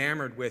you're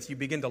enamored with, you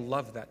begin to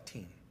love that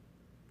team.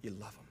 You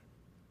love them.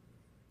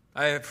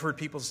 I have heard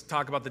people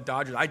talk about the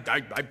Dodgers. I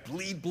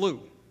bleed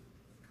blue.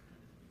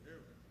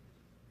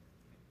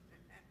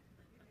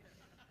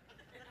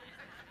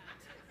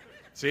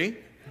 See?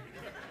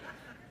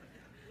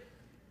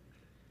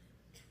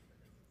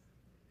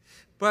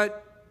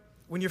 But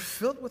when you're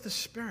filled with the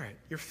Spirit,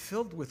 you're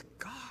filled with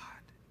God.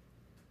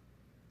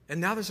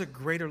 And now there's a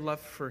greater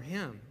love for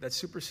Him that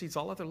supersedes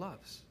all other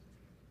loves.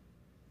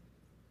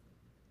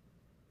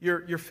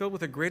 You're filled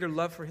with a greater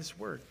love for His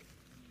Word.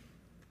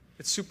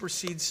 It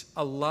supersedes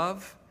a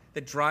love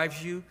that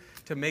drives you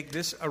to make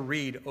this a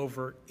read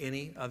over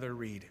any other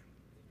read.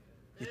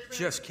 You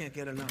just can't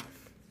get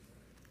enough.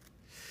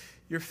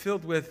 You're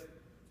filled with,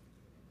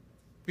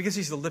 because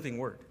He's the living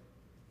Word.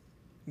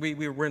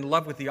 We're in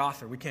love with the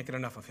author. We can't get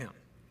enough of Him.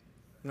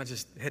 Not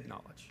just head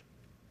knowledge.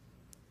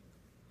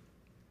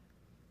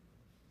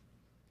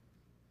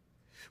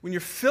 When you're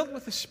filled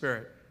with the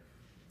Spirit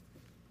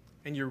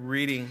and you're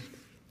reading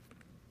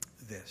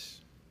this,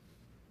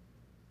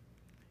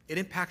 it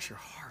impacts your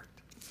heart.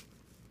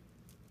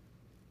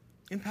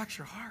 Impacts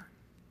your heart.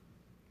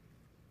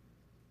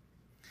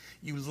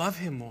 You love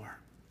Him more.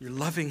 You're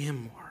loving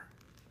Him more.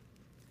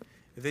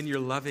 And then you're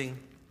loving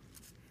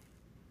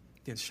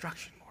the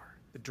instruction more,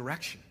 the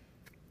direction,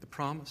 the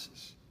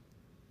promises.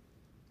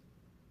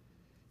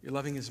 You're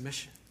loving His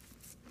mission.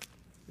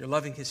 You're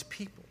loving His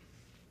people.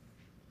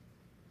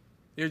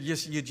 You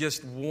just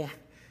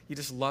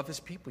love His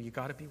people. You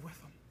got to be with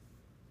them.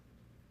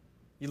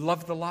 You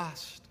love the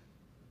lost.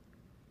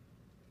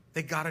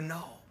 They got to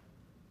know.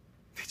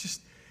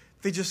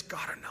 They just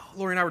got to know.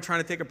 Lori and I were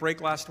trying to take a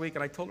break last week,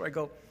 and I told her, I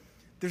go,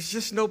 there's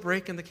just no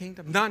break in the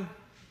kingdom. None.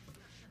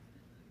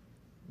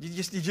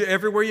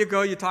 Everywhere you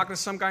go, you're talking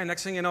to some guy, and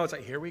next thing you know, it's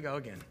like, here we go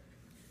again.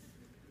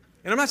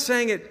 And I'm not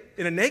saying it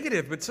in a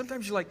negative, but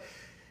sometimes you're like,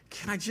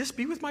 can I just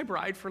be with my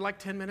bride for like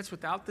 10 minutes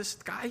without this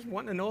guy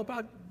wanting to know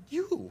about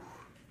you?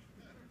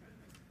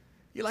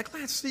 You're like,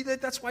 Lance, see,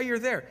 that's why you're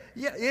there.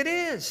 Yeah, it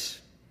is.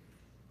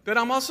 But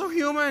I'm also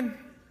human.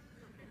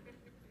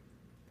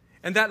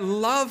 And that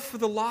love for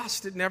the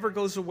lost, it never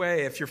goes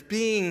away if you're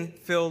being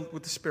filled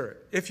with the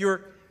Spirit. If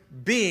you're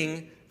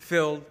being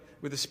filled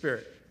with the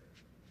Spirit.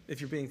 If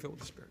you're being filled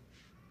with the Spirit.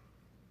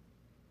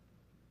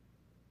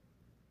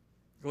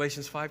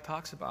 Galatians 5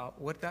 talks about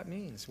what that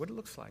means, what it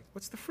looks like.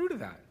 What's the fruit of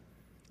that?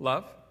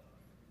 Love,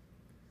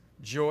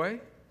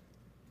 joy.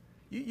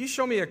 You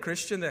show me a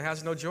Christian that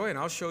has no joy, and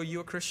I'll show you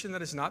a Christian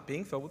that is not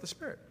being filled with the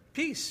Spirit.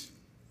 Peace,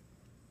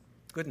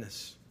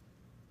 goodness,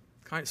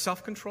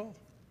 self-control,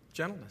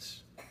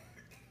 gentleness.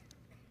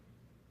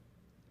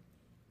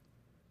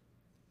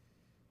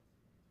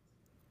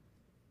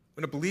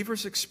 When a believer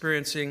is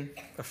experiencing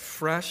a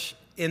fresh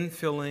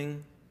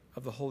infilling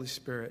of the Holy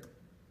Spirit,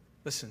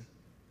 listen,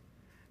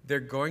 they're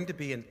going to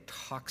be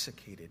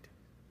intoxicated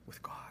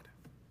with God.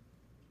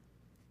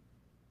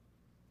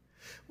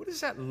 What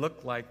does that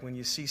look like when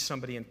you see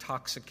somebody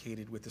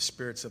intoxicated with the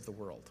spirits of the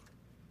world?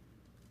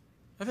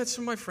 I've had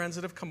some of my friends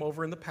that have come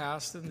over in the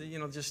past,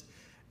 and just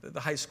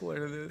the high school,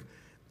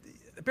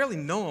 I barely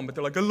know them, but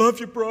they're like, I love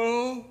you,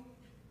 bro.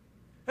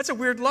 That's a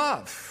weird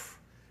love.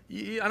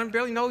 I don't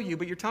barely know you,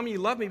 but you're telling me you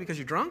love me because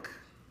you're drunk?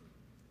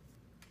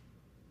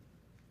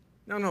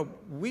 No,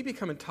 we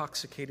become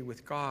intoxicated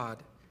with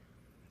God,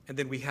 and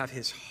then we have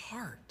His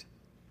heart.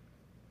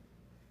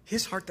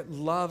 His heart that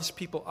loves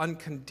people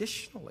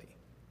unconditionally.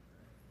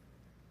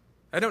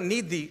 I don't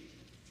need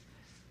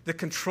the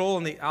control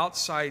and the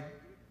outside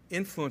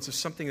influence of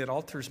something that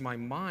alters my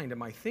mind and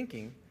my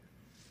thinking,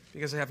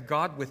 because I have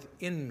God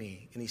within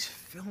me, and He's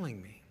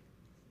filling me.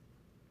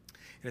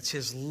 And it's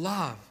His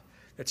love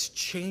that's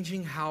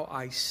changing how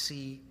I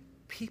see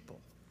people,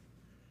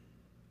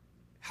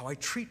 how I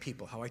treat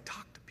people, how I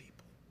talk to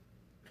people.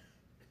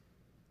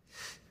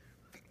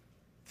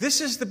 This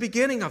is the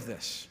beginning of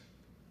this.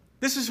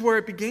 This is where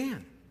it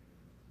began.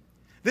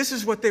 This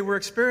is what they were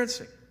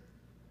experiencing.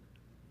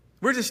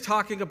 We're just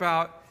talking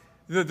about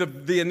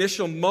the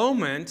initial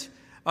moment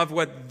of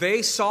what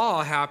they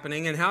saw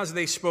happening and how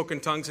they spoke in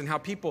tongues and how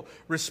people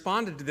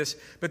responded to this.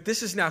 But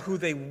this is now who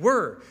they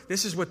were.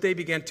 This is what they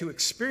began to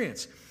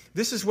experience.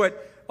 This is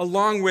what,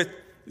 along with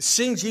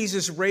seeing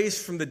Jesus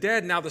raised from the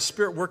dead, now the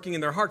Spirit working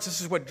in their hearts, this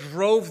is what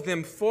drove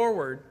them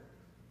forward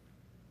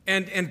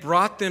and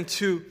brought them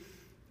to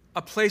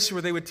a place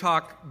where they would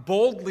talk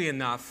boldly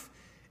enough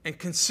and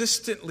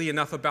consistently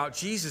enough about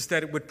Jesus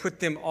that it would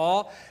put them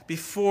all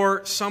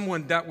before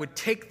someone that would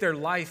take their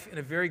life in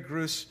a very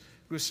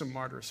gruesome,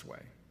 martyrous way.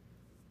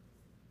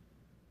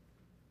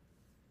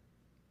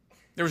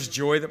 There was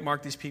joy that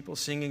marked these people,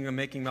 singing and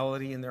making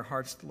melody in their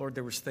hearts to the Lord.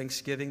 There was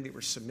thanksgiving. There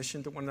was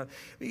submission to one another.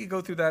 We could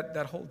go through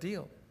that whole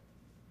deal.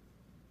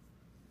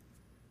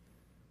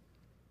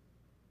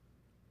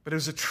 But it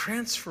was a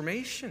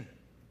transformation.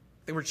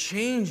 They were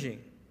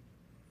changing.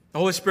 The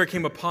Holy Spirit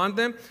came upon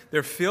them.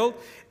 They're filled.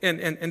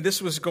 And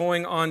this was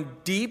going on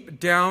deep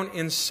down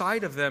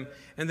inside of them.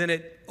 And then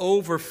it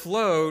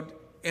overflowed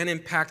and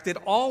impacted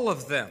all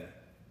of them.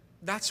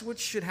 That's what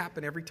should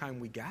happen every time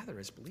we gather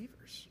as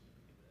believers.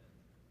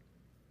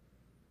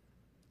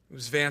 It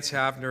was Vance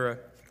Havner,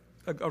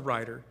 a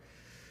writer,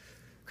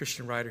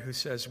 Christian writer, who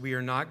says, "We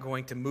are not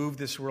going to move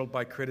this world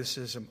by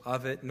criticism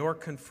of it, nor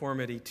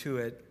conformity to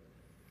it,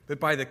 but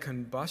by the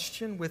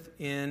combustion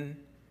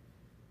within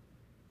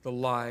the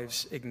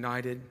lives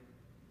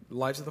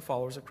of the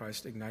followers of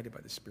Christ, ignited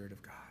by the Spirit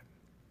of God."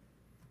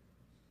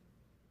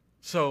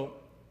 So,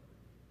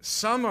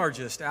 some are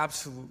just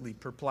absolutely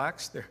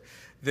perplexed.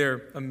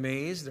 They're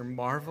amazed. They're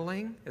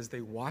marveling as they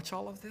watch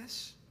all of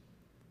this.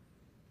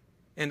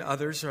 And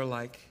others are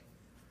like,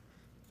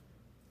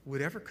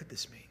 whatever could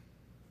this mean?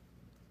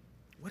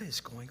 What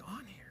is going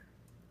on here?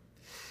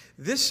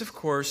 This, of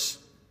course,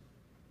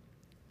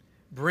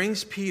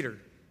 brings Peter.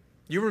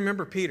 You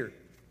remember Peter,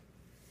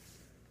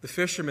 the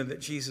fisherman that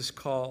Jesus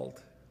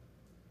called.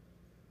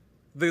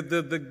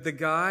 The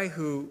guy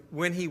who,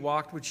 when he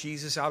walked with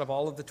Jesus, out of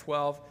all of the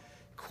 12,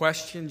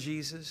 questioned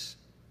Jesus.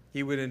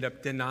 He would end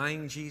up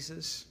denying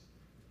Jesus.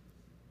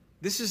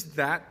 This is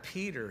that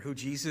Peter who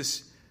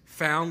Jesus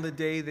found the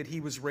day that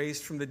he was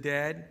raised from the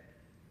dead.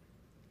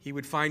 He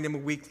would find him a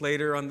week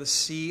later on the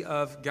Sea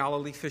of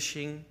Galilee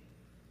fishing.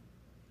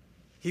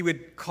 He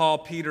would call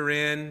Peter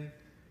in,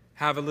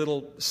 have a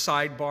little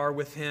sidebar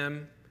with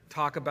him,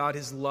 talk about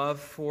his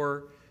love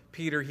for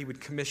Peter. He would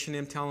commission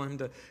him, tell him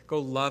to go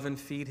love and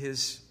feed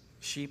his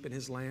sheep and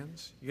his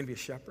lambs. You're going to be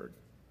a shepherd.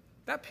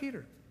 That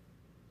Peter.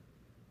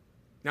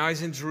 Now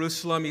he's in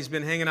Jerusalem. He's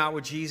been hanging out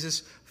with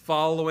Jesus,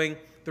 following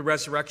the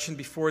resurrection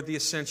before the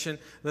ascension,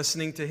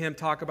 listening to him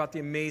talk about the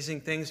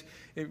amazing things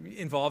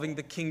involving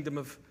the kingdom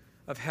of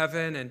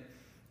heaven,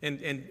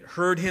 and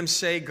heard him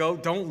say, "Go,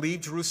 don't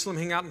leave Jerusalem,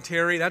 hang out and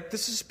tarry."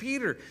 This is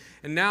Peter.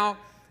 And now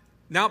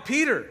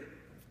Peter,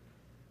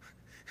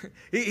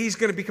 he's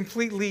going to be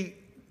completely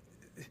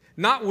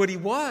not what he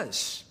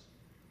was.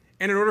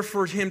 And in order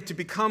for him to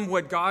become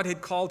what God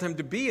had called him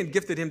to be and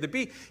gifted him to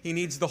be, he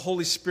needs the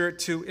Holy Spirit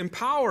to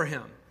empower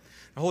him.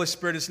 The Holy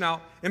Spirit has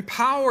now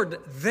empowered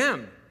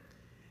them.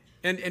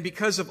 And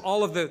because of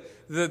all of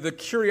the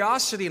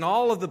curiosity and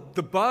all of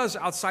the buzz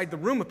outside the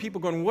room of people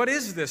going, "What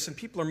is this?" And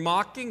people are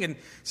mocking and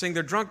saying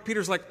they're drunk,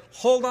 Peter's like,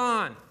 "Hold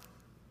on."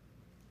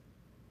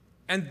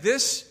 And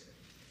this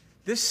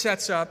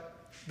sets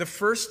up the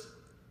first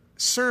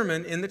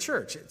sermon in the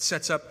church. It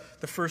sets up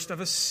the first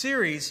of a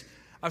series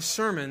of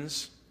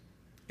sermons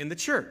in the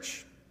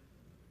church.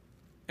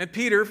 And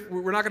Peter,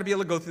 we're not going to be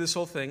able to go through this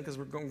whole thing because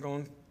we're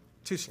going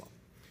too slow.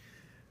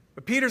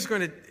 But Peter's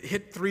going to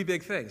hit three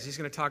big things. He's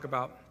going to talk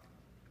about,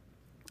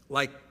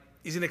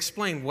 he's going to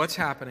explain what's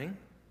happening.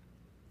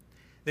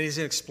 Then he's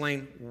going to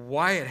explain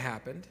why it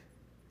happened,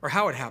 or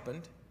how it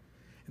happened.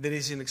 And then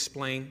he's going to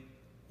explain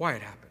why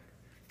it happened.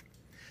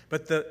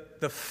 But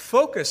the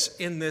focus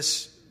in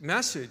this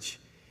message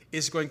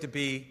is going to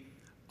be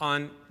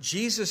on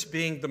Jesus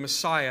being the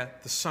Messiah,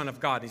 the Son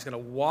of God. He's going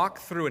to walk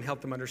through and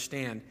help them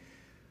understand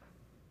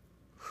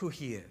who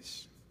he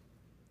is.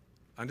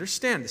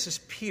 Understand, this is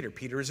Peter.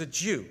 Peter is a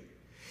Jew.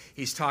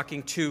 He's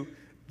talking to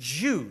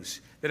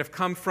Jews that have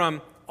come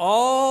from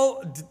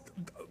all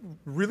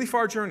really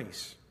far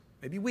journeys,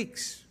 maybe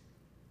weeks.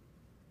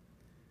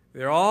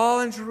 They're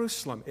all in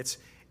Jerusalem. It's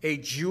a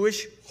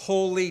Jewish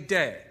holy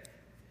day.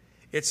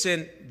 It's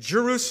in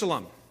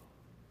Jerusalem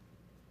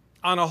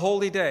on a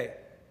holy day.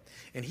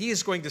 And he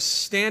is going to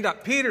stand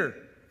up. Peter,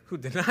 who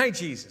denied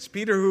Jesus.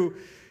 Peter, who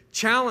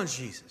challenged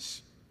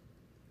Jesus.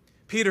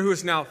 Peter, who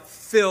is now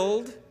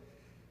filled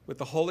with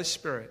the Holy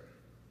Spirit.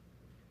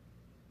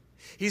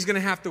 He's going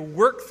to have to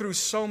work through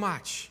so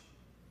much.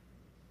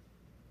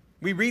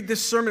 We read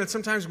this sermon and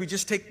sometimes we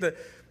just take the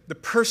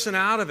person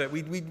out of it.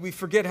 We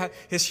forget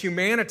his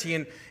humanity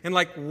and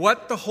like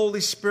what the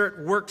Holy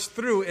Spirit works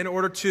through in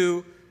order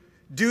to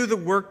do the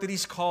work that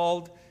he's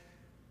called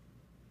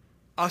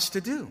us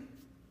to do.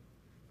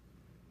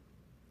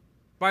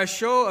 By a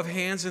show of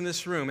hands in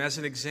this room, as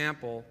an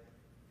example,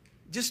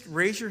 just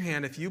raise your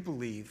hand if you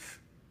believe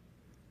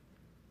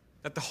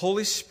that the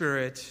Holy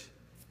Spirit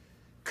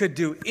could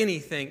do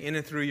anything in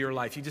and through your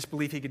life, you just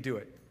believe he could do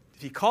it.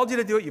 If he called you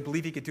to do it, you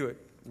believe he could do it,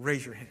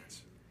 raise your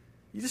hands.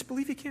 You just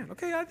believe he can.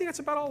 Okay, I think that's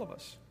about all of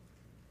us.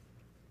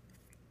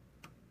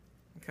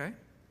 Okay?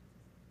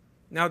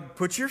 Now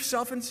put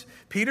yourself in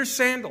Peter's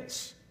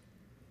sandals.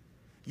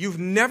 You've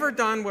never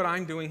done what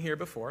I'm doing here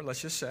before,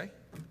 let's just say.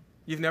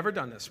 You've never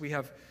done this. We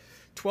have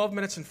 12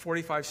 minutes and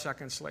 45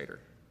 seconds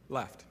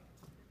left.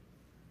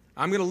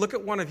 I'm going to look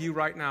at one of you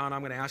right now, and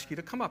I'm going to ask you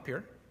to come up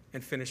here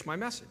and finish my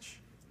message.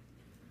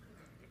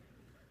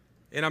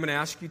 And I'm going to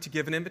ask you to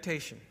give an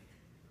invitation.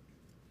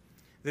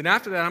 Then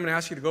after that, I'm going to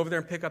ask you to go over there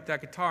and pick up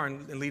that guitar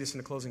and lead us in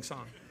the closing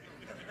song.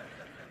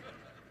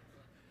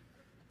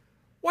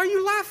 Why are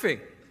you laughing?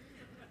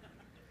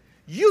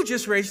 You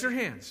just raised your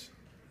hands.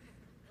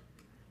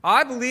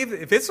 I believe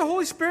that if it's the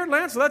Holy Spirit,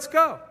 Lance, let's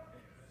go.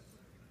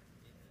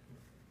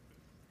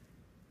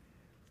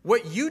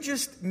 What you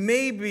just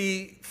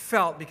maybe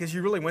felt, because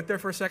you really went there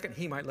for a second,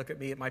 he might look at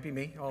me, it might be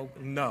me. Oh,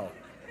 no.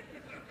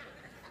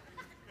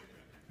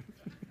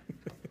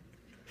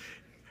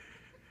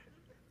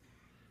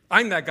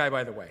 I'm that guy,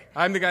 by the way.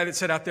 I'm the guy that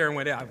sat out there and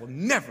went, I will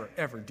never,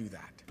 ever do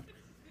that.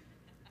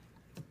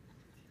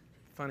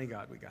 Funny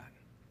God we got.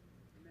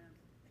 Amen.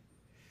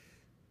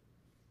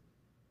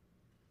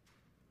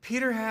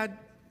 Peter had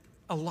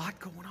a lot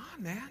going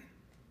on, man.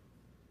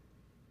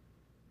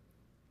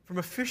 From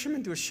a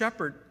fisherman to a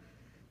shepherd,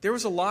 there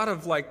was a lot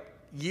of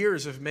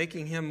years of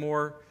making him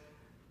more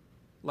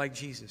like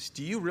Jesus.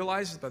 Do you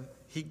realize that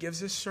he gives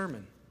this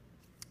sermon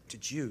to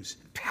Jews,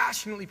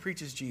 passionately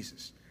preaches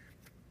Jesus?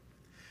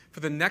 For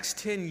the next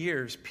 10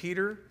 years,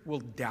 Peter will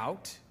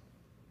doubt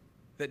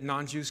that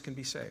non-Jews can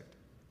be saved.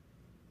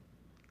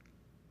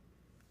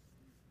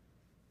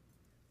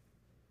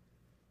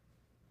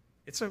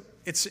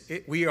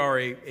 We are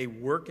a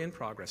work in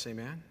progress,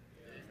 amen?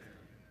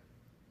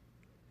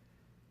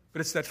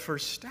 But it's that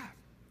first step.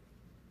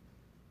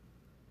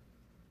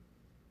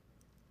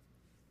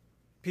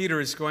 Peter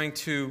is going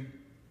to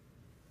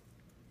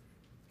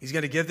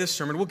give this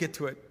sermon. We'll get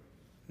to it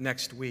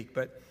next week,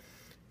 but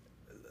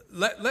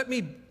let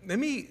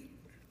me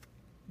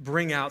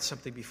bring out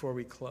something before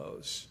we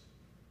close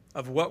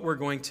of what we're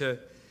going to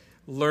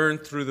learn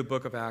through the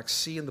book of Acts,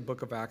 see in the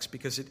book of Acts,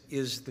 because it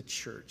is the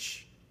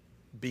church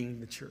being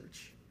the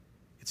church.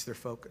 It's their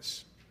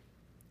focus.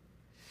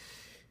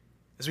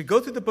 As we go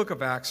through the book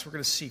of Acts, we're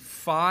going to see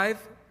 5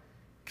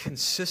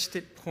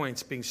 consistent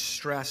points being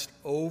stressed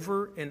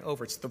over and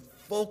over. It's the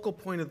focal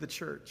point of the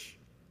church.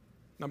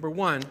 Number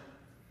 1,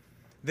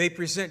 they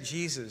present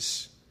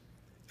Jesus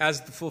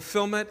as the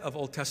fulfillment of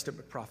Old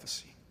Testament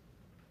prophecy.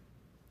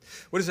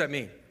 What does that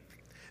mean?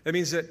 That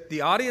means that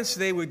the audience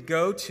they would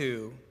go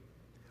to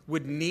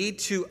would need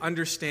to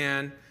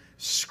understand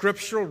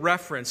scriptural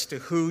reference to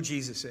who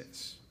Jesus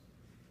is.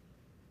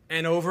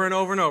 And over and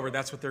over,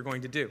 that's what they're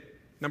going to do.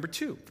 Number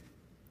 2,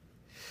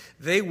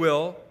 they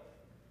will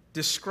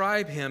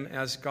describe him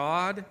as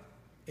God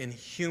in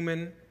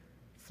human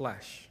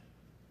flesh.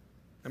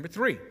 Number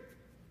 3,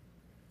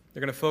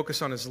 they're going to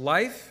focus on his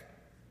life,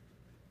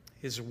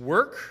 his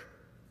work,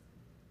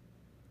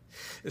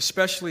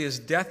 especially his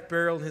death,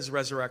 burial, and his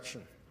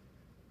resurrection.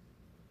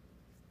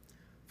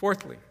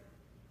 Fourthly,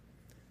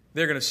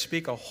 they're going to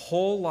speak a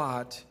whole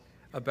lot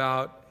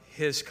about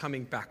his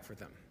coming back for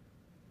them,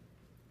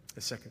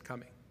 the second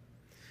coming.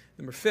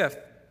 Number 5,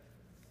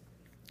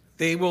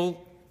 they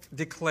will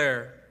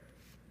declare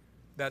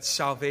that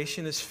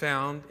salvation is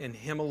found in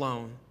him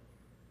alone.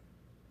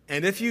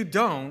 And if you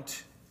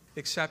don't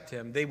accept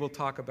him, they will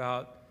talk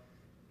about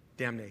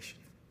damnation,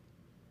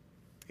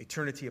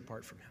 eternity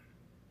apart from him.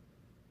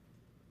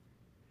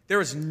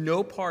 There is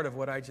no part of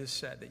what I just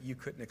said that you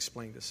couldn't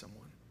explain to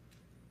someone.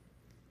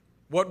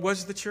 What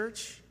was the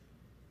church?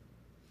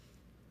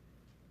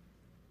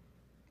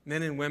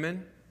 Men and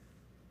women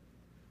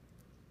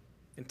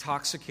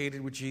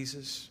intoxicated with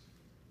Jesus,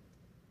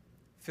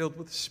 filled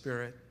with the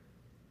Spirit,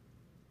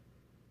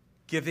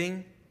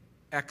 giving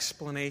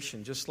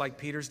explanation, just like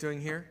Peter's doing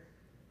here,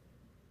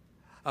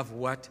 of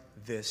what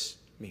this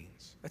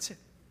means. That's it.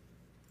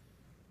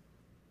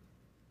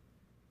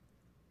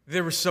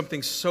 There was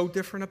something so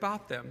different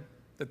about them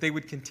that they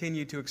would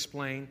continue to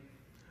explain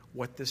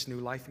what this new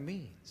life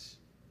means.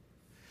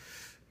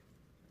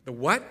 The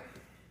what,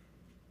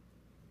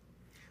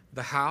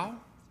 the how,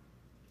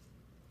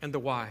 and the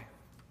why.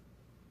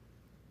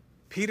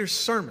 Peter's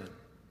sermon,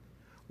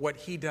 what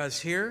he does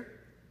here,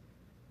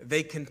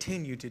 they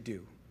continue to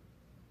do,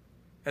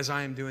 as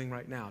I am doing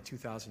right now,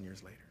 2,000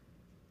 years later.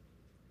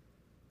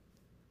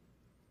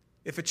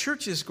 If a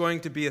church is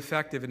going to be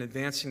effective in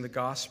advancing the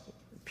gospel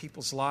in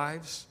people's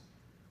lives,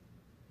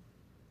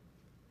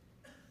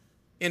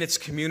 in its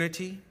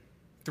community,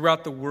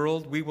 throughout the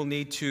world, we will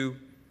need to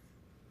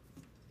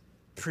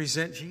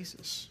present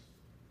Jesus.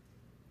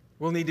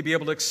 We'll need to be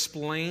able to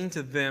explain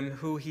to them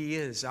who he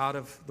is out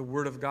of the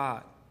Word of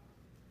God.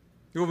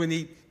 We will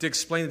need to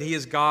explain that he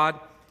is God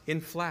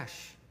in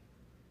flesh.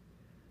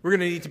 We're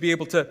going to need to be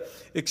able to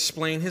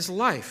explain his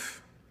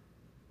life.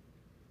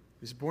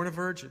 He was born a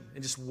virgin,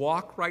 and just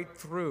walk right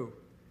through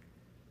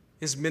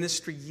his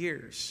ministry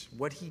years,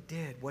 what he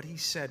did, what he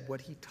said, what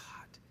he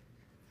taught,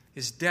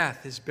 his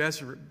death, his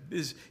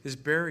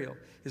burial,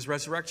 his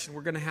resurrection.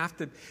 We're going to have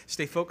to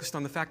stay focused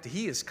on the fact that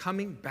he is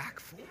coming back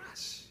for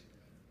us.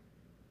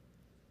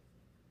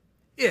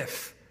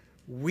 If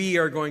we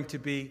are going to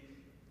be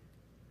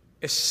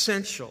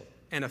essential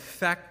and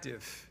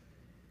effective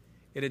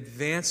in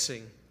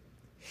advancing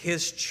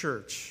his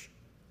church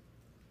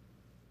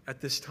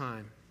at this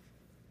time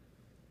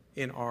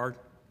in our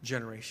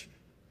generation.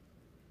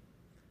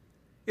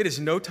 It is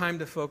no time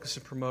to focus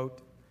and promote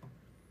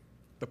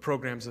the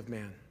programs of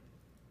man.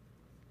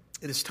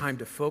 It is time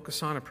to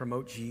focus on and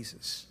promote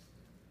Jesus,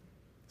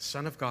 the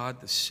Son of God,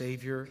 the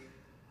Savior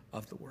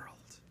of the world.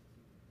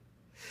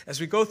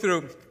 As we go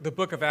through the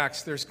book of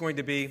Acts, there's going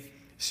to be a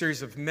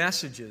series of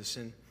messages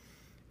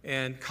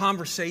and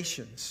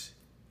conversations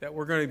that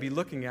we're going to be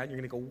looking at. You're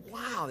going to go,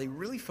 wow, they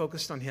really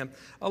focused on him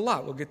a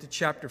lot. We'll get to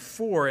chapter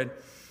 4,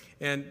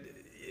 and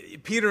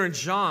Peter and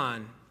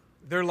John,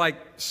 they're like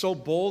so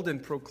bold in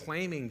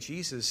proclaiming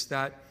Jesus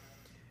that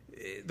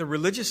the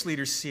religious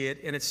leaders see it,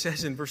 and it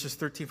says in verses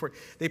 13, 14,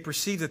 they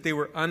perceived that they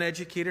were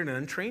uneducated and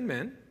untrained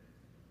men,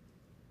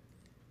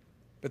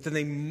 but then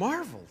they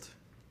marveled,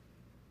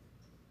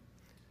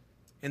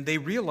 and they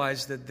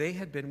realized that they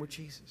had been with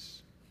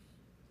Jesus.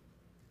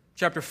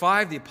 Chapter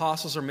 5, the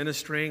apostles are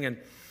ministering, and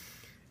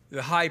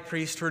the high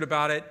priest heard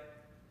about it.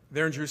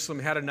 There in Jerusalem,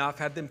 had enough,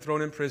 had them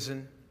thrown in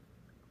prison.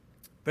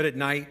 But at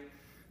night,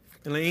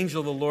 an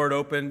angel of the Lord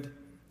opened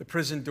the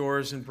prison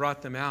doors and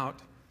brought them out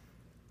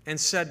and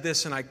said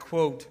this, and I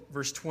quote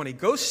verse 20,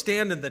 "Go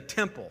stand in the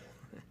temple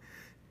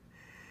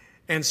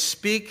and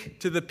speak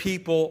to the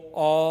people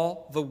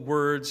all the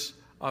words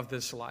of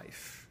this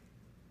life."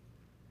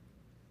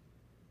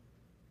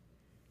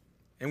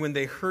 And when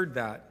they heard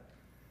that,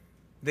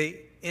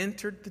 they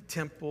entered the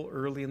temple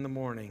early in the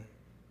morning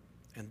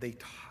and they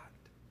taught.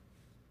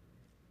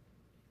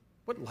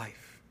 What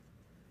life?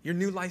 Your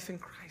new life in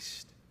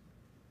Christ.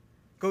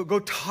 Go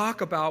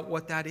talk about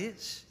what that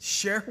is.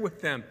 Share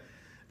with them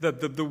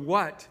the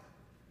what,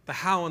 the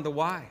how, and the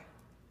why.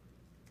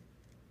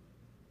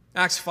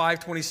 Acts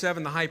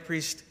 5:27, the high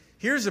priest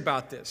hears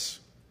about this.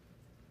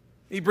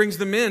 He brings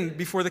them in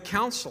before the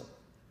council.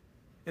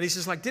 And he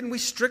says, didn't we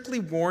strictly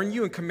warn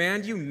you and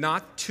command you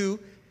not to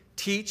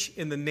teach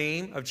in the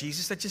name of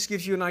Jesus? That just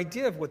gives you an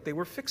idea of what they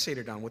were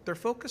fixated on, what their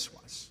focus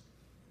was.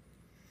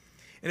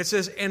 And it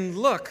says, and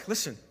look,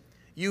 listen,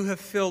 you have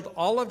filled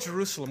all of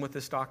Jerusalem with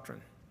this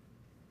doctrine.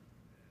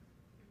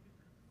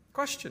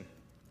 Question.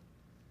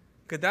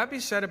 Could that be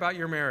said about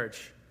your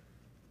marriage,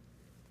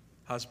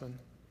 husband?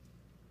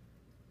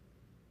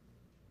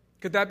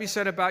 Could that be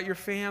said about your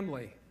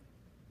family?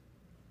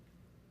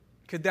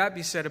 Could that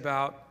be said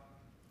about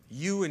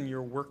you in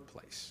your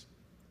workplace?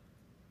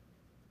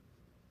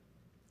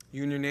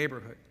 You in your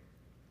neighborhood?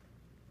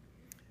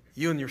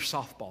 You in your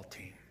softball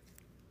team?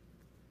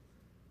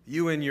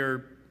 You in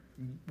your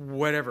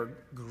whatever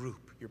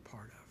group you're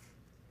part of?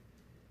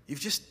 You've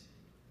just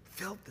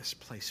filled this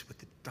place with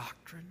the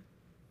doctrine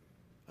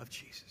of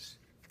Jesus.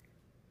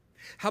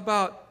 How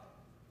about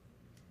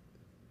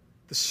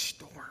the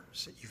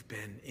storms that you've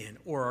been in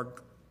or are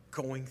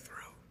going through?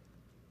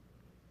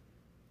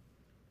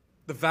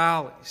 The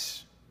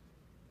valleys.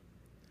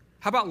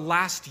 How about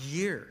last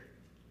year?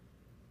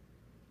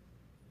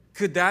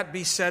 Could that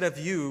be said of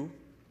you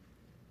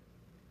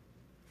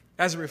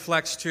as it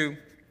reflects to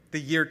the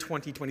year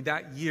 2020?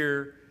 That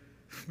year,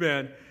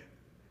 man,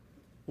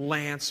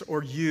 Lance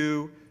or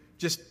you,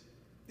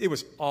 it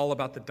was all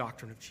about the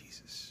doctrine of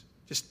Jesus.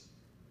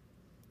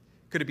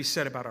 Could it be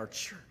said about our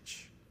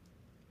church?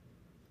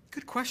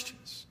 Good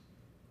questions.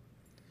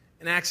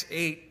 In Acts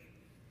 8,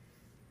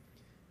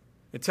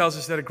 it tells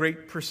us that a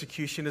great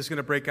persecution is going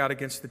to break out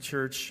against the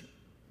church.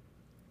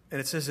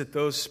 And it says that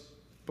those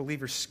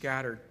believers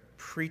scattered,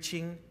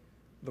 preaching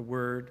the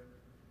word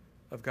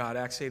of God.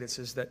 Acts 8, it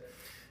says that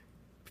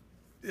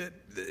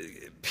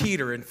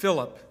Peter and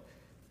Philip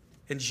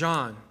and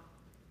John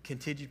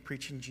continued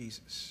preaching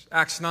Jesus.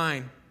 Acts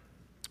 9,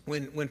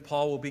 when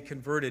Paul will be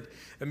converted,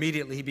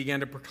 immediately he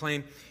began to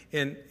proclaim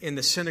in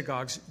the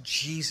synagogues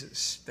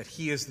Jesus, that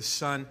he is the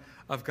Son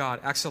of God.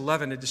 Acts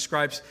 11, it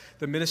describes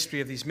the ministry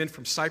of these men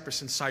from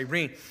Cyprus and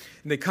Cyrene.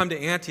 And they come to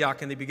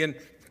Antioch and they begin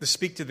to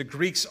speak to the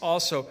Greeks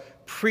also,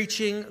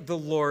 preaching the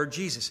Lord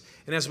Jesus.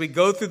 And as we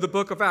go through the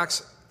book of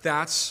Acts,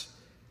 that's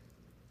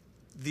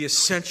the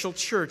essential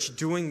church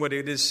doing what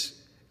it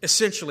is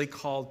essentially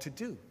called to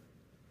do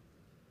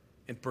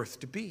and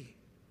birthed to be.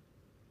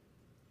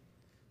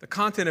 The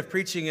content of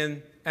preaching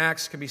in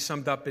Acts can be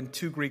summed up in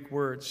two Greek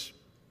words.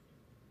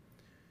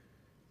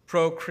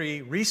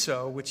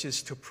 Prokriso, which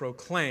is to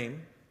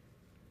proclaim,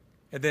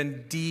 and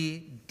then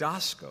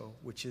didasko,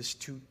 which is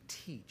to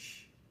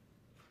teach.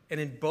 And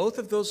in both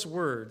of those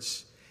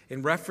words,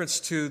 in reference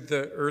to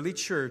the early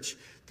church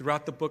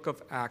throughout the book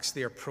of Acts,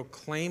 they are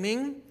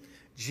proclaiming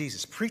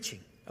Jesus, preaching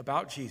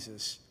about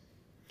Jesus,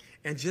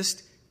 and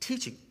just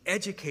teaching,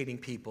 educating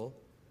people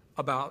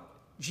about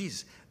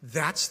Jesus.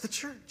 That's the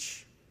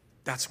church.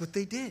 That's what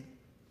they did.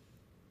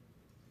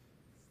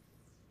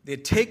 They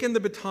had taken the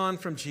baton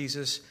from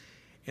Jesus,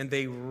 and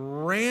they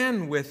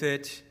ran with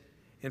it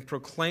in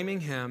proclaiming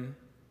him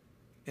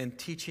and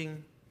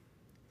teaching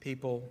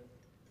people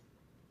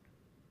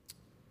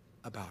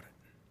about it.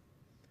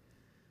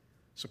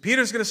 So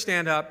Peter's going to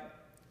stand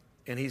up,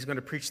 and he's going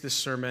to preach this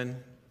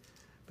sermon,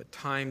 but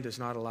time does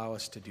not allow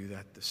us to do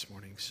that this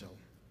morning. So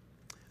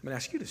I'm going to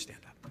ask you to stand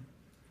up.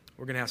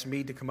 We're going to ask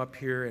Meade to come up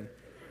here, and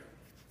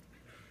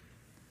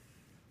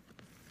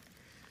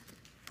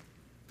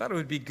I thought it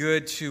would be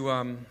good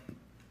to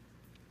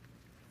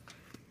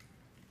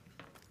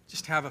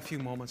just have a few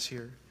moments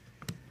here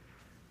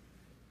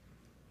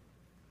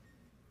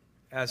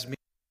as Meade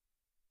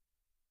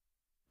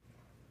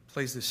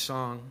plays this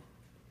song,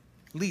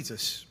 leads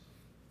us.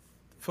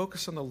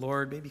 Focus on the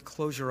Lord, maybe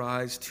close your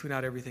eyes, tune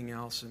out everything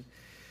else, and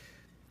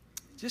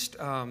just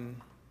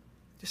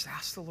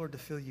ask the Lord to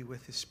fill you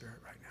with His Spirit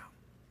right now.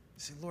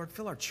 Say, Lord,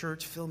 fill our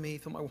church, fill me,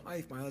 fill my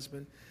wife, my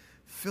husband.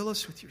 Fill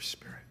us with your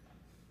Spirit.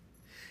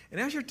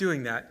 And as you're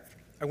doing that,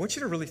 I want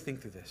you to really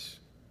think through this.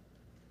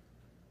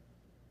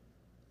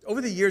 Over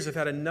the years, I've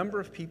had a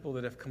number of people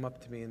that have come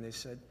up to me and they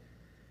said,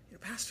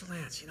 Pastor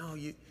Lance,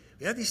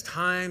 we have these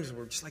times and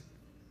we're just like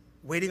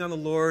waiting on the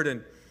Lord,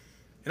 and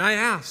I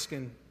ask,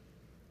 and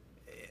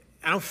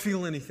I don't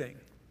feel anything.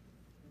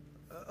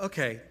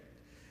 Okay,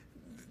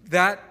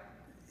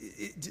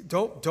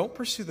 don't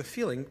pursue the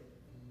feeling.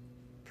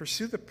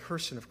 Pursue the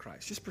person of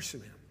Christ. Just pursue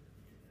Him.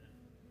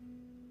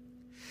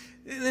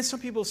 And then some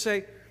people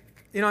say,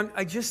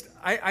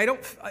 I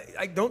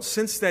don't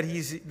sense that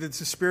the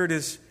Spirit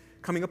is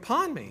coming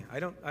upon me. I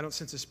don't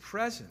sense His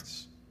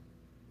presence.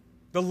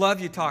 The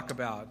love you talk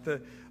about,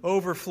 the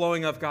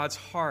overflowing of God's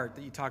heart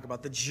that you talk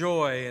about, the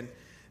joy and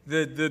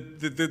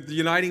the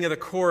uniting of the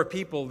core of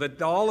people,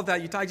 that all of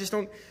that I just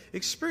don't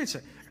experience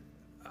it.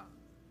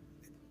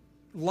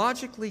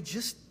 Logically,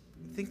 just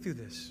think through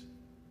this.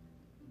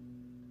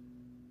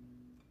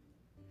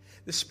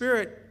 The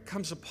Spirit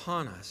comes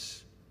upon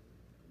us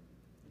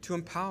to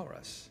empower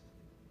us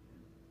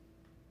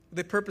with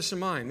a purpose in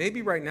mind.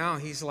 Maybe right now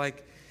He's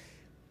like,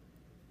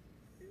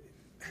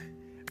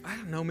 I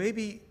don't know,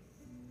 maybe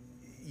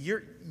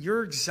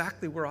you're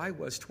exactly where I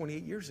was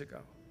 28 years ago.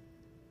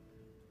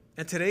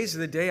 And today's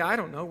the day, I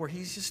don't know, where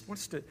He just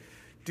wants to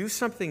do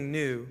something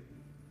new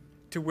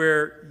to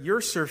where your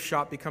surf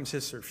shop becomes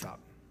His surf shop.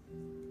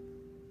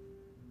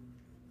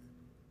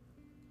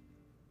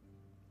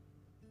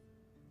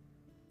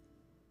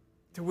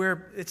 To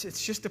where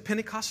it's just a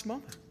Pentecost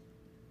moment.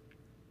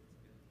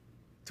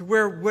 To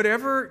where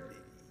whatever,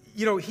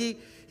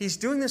 He's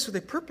doing this with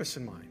a purpose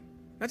in mind.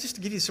 Not just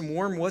to give you some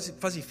warm,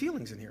 fuzzy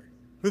feelings in here.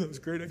 Oh, that was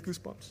great, I had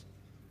goosebumps.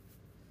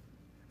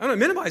 I'm not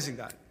minimizing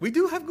that. We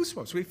do have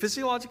goosebumps. We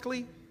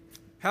physiologically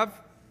have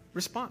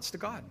response to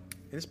God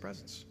in His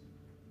presence.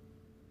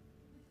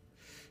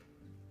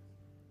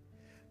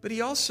 But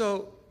He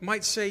also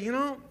might say,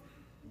 I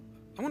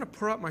want to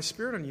pour out my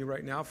Spirit on you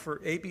right now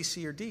for A, B,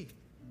 C, or D.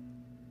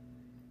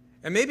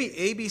 And maybe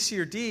A, B, C,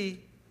 or D,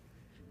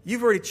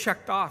 you've already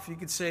checked off. You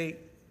could say,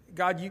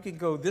 God, you can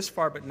go this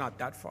far, but not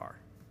that far.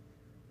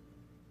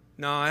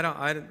 No,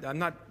 I'm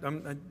not,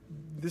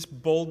 this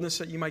boldness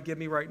that you might give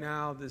me right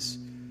now, this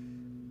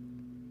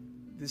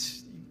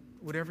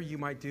whatever you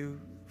might do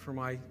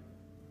for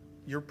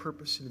your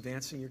purpose in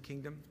advancing your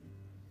kingdom.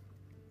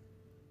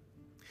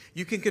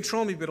 You can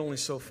control me, but only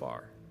so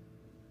far.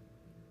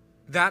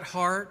 That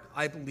heart,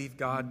 I believe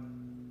God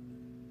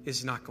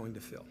is not going to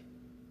fill.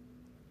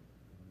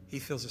 He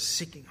fills a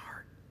seeking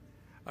heart,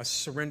 a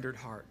surrendered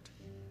heart,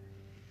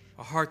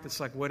 a heart that's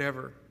like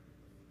whatever.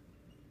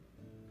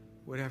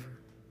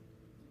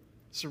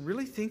 So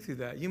really think through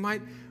that. You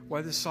might,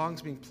 while this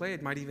song's being played,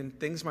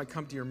 things might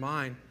come to your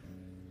mind.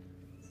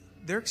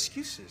 They're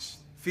excuses,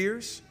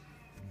 fears,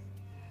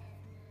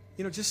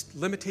 just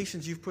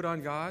limitations you've put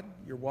on God,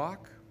 your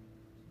walk,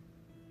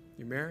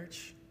 your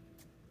marriage,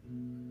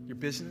 your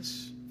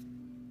business.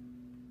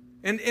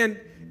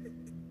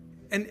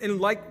 And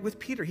like with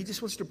Peter, he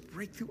just wants to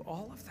break through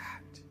all of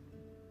that.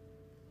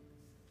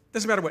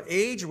 Doesn't matter what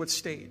age or what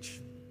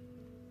stage.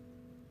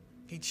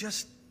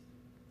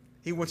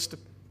 He wants to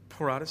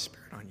pour out His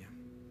Spirit on you.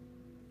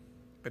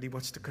 But He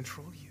wants to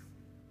control you.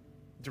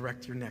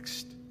 Direct your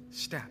next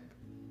step,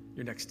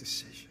 your next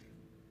decision.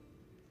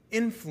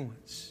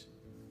 Influence.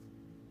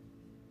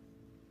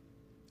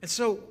 And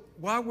so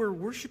while we're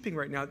worshiping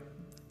right now,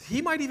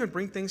 He might even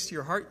bring things to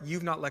your heart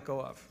you've not let go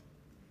of.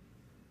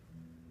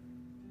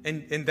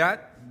 And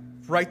that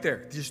right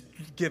there, just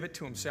give it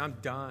to Him. Say, I'm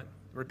done.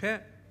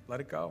 Repent.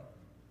 Let it go.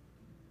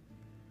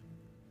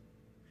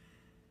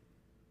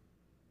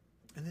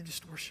 And then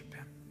just worship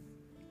Him.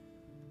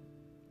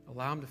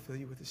 Allow Him to fill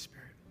you with His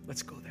Spirit.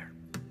 Let's go there.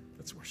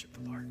 Let's worship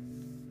the Lord.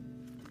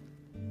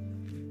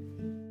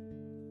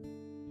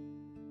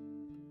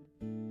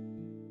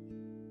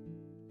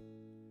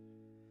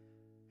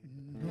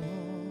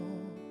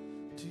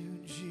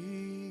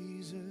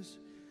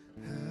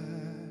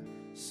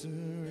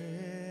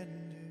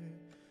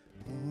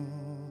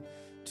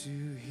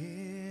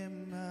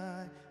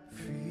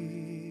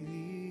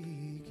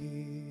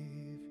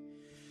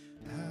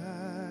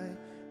 I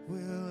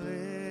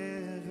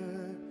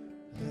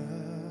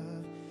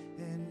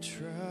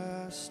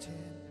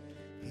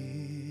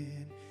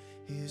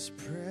His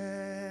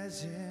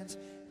presence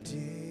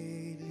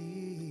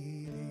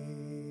daily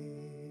live,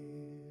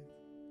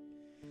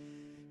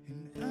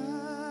 and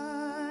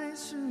I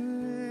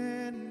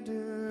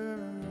surrender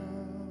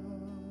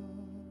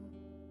all.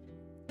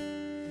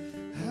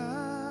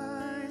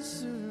 I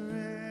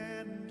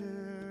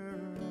surrender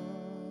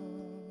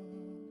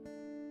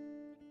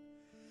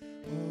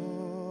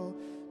all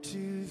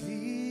to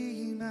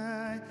Thee,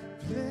 my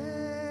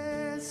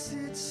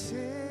blessed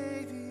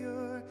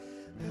Savior.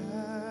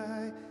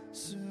 I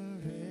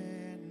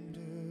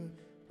surrender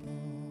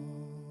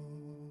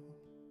all,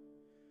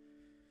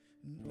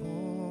 and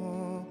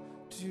all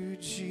to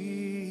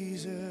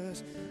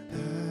Jesus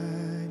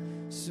I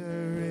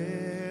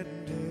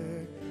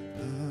surrender.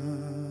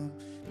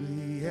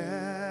 Humbly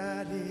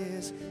at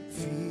His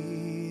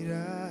feet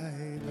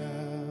I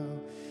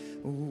bow.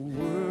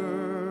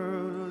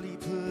 Worldly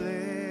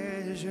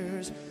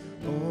pleasures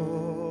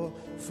all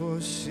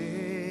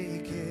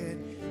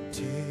forsaken,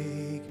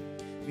 take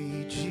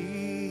me,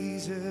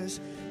 Jesus,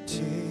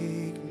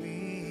 take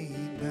me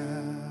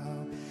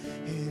now,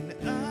 and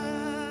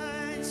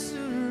I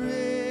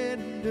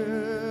surrender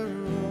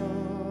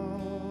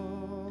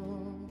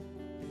all.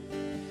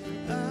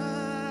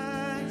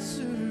 I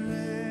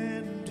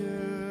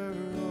surrender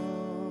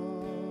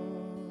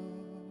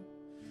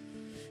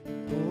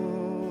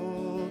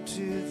all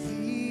to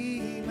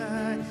Thee,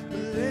 my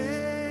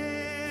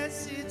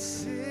blessed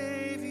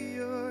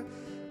Savior.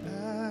 I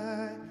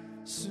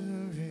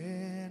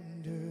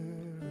surrender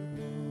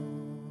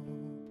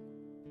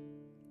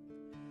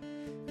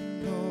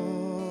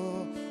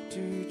all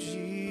to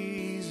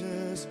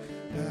Jesus.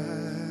 I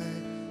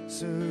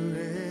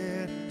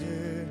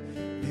surrender.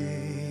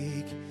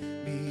 Make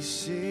me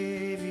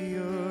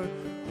Savior,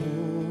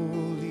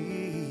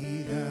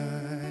 wholly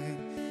Thine.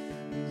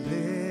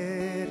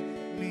 Let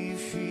me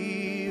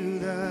feel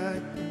Thy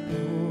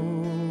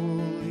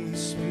Holy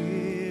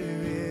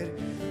Spirit.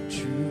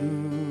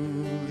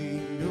 Truly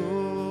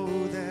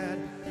know that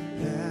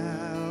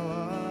Thou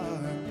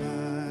art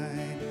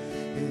mine,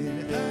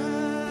 and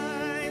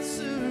I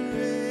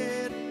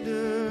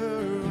surrender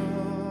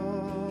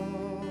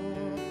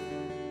all.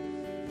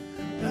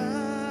 I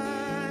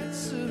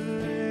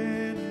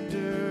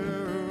surrender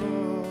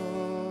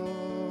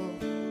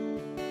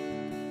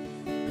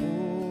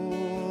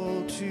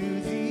all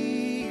to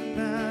Thee,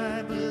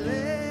 my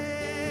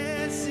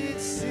blessed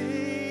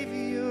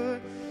Savior.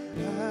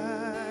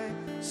 I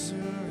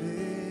surrender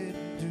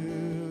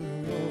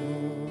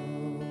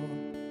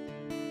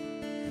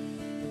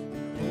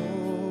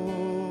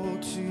all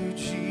to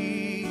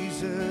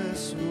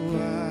Jesus. Oh,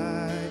 I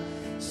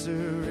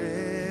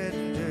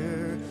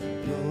surrender,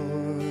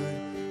 Lord.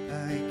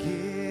 I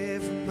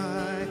give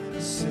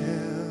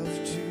myself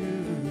to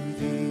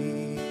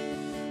Thee.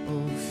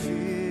 Oh,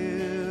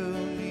 fill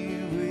me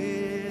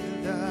with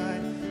Thy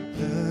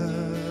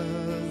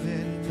love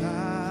and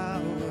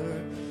power.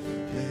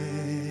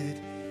 Let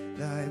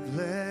Thy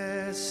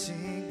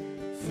blessing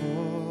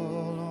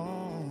fall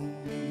on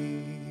me.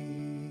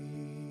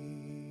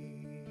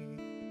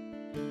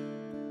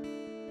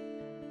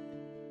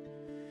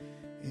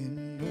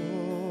 And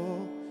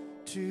all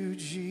to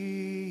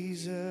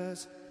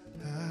Jesus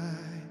I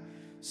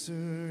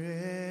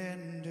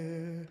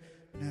surrender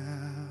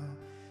now.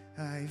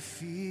 I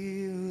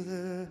feel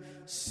the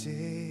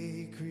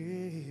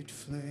sacred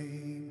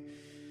flame.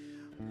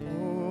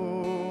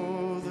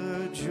 Oh,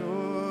 the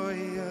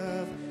joy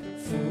of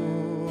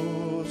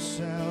full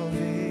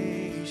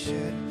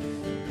salvation.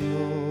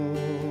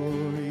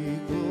 Glory,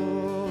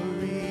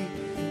 glory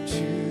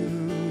to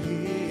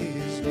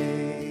His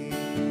name.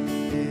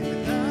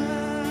 And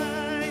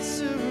I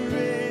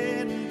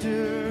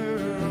surrender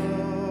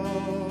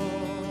all.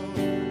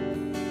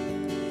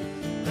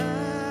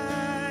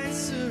 I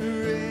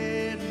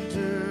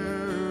surrender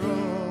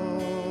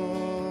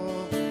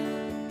all.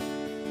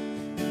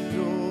 And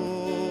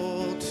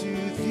all to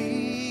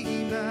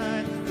Thee,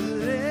 my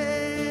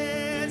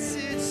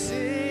blessed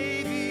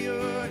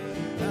Savior.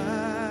 I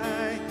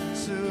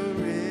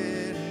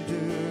surrender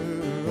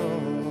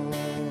all.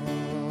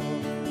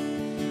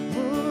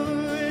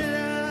 Oh, and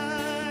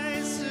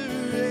I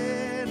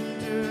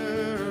surrender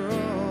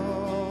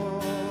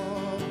all.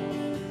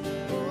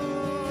 Oh,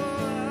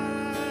 I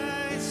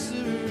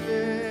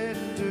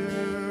surrender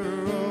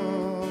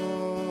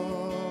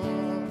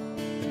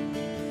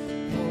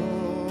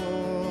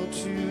all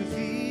to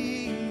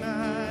Thee,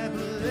 my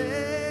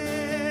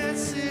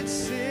blessed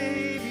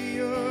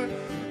Savior.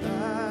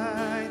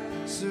 I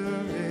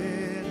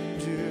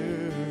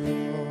surrender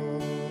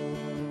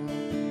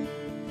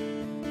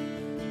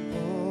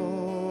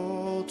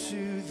all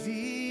to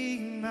Thee,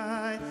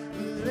 my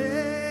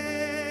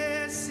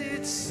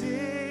blessed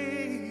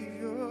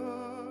Savior.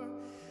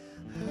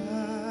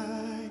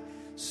 I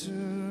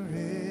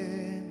surrender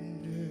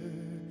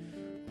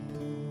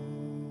all.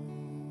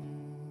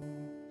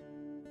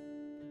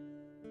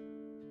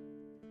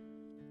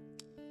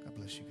 God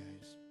bless you guys.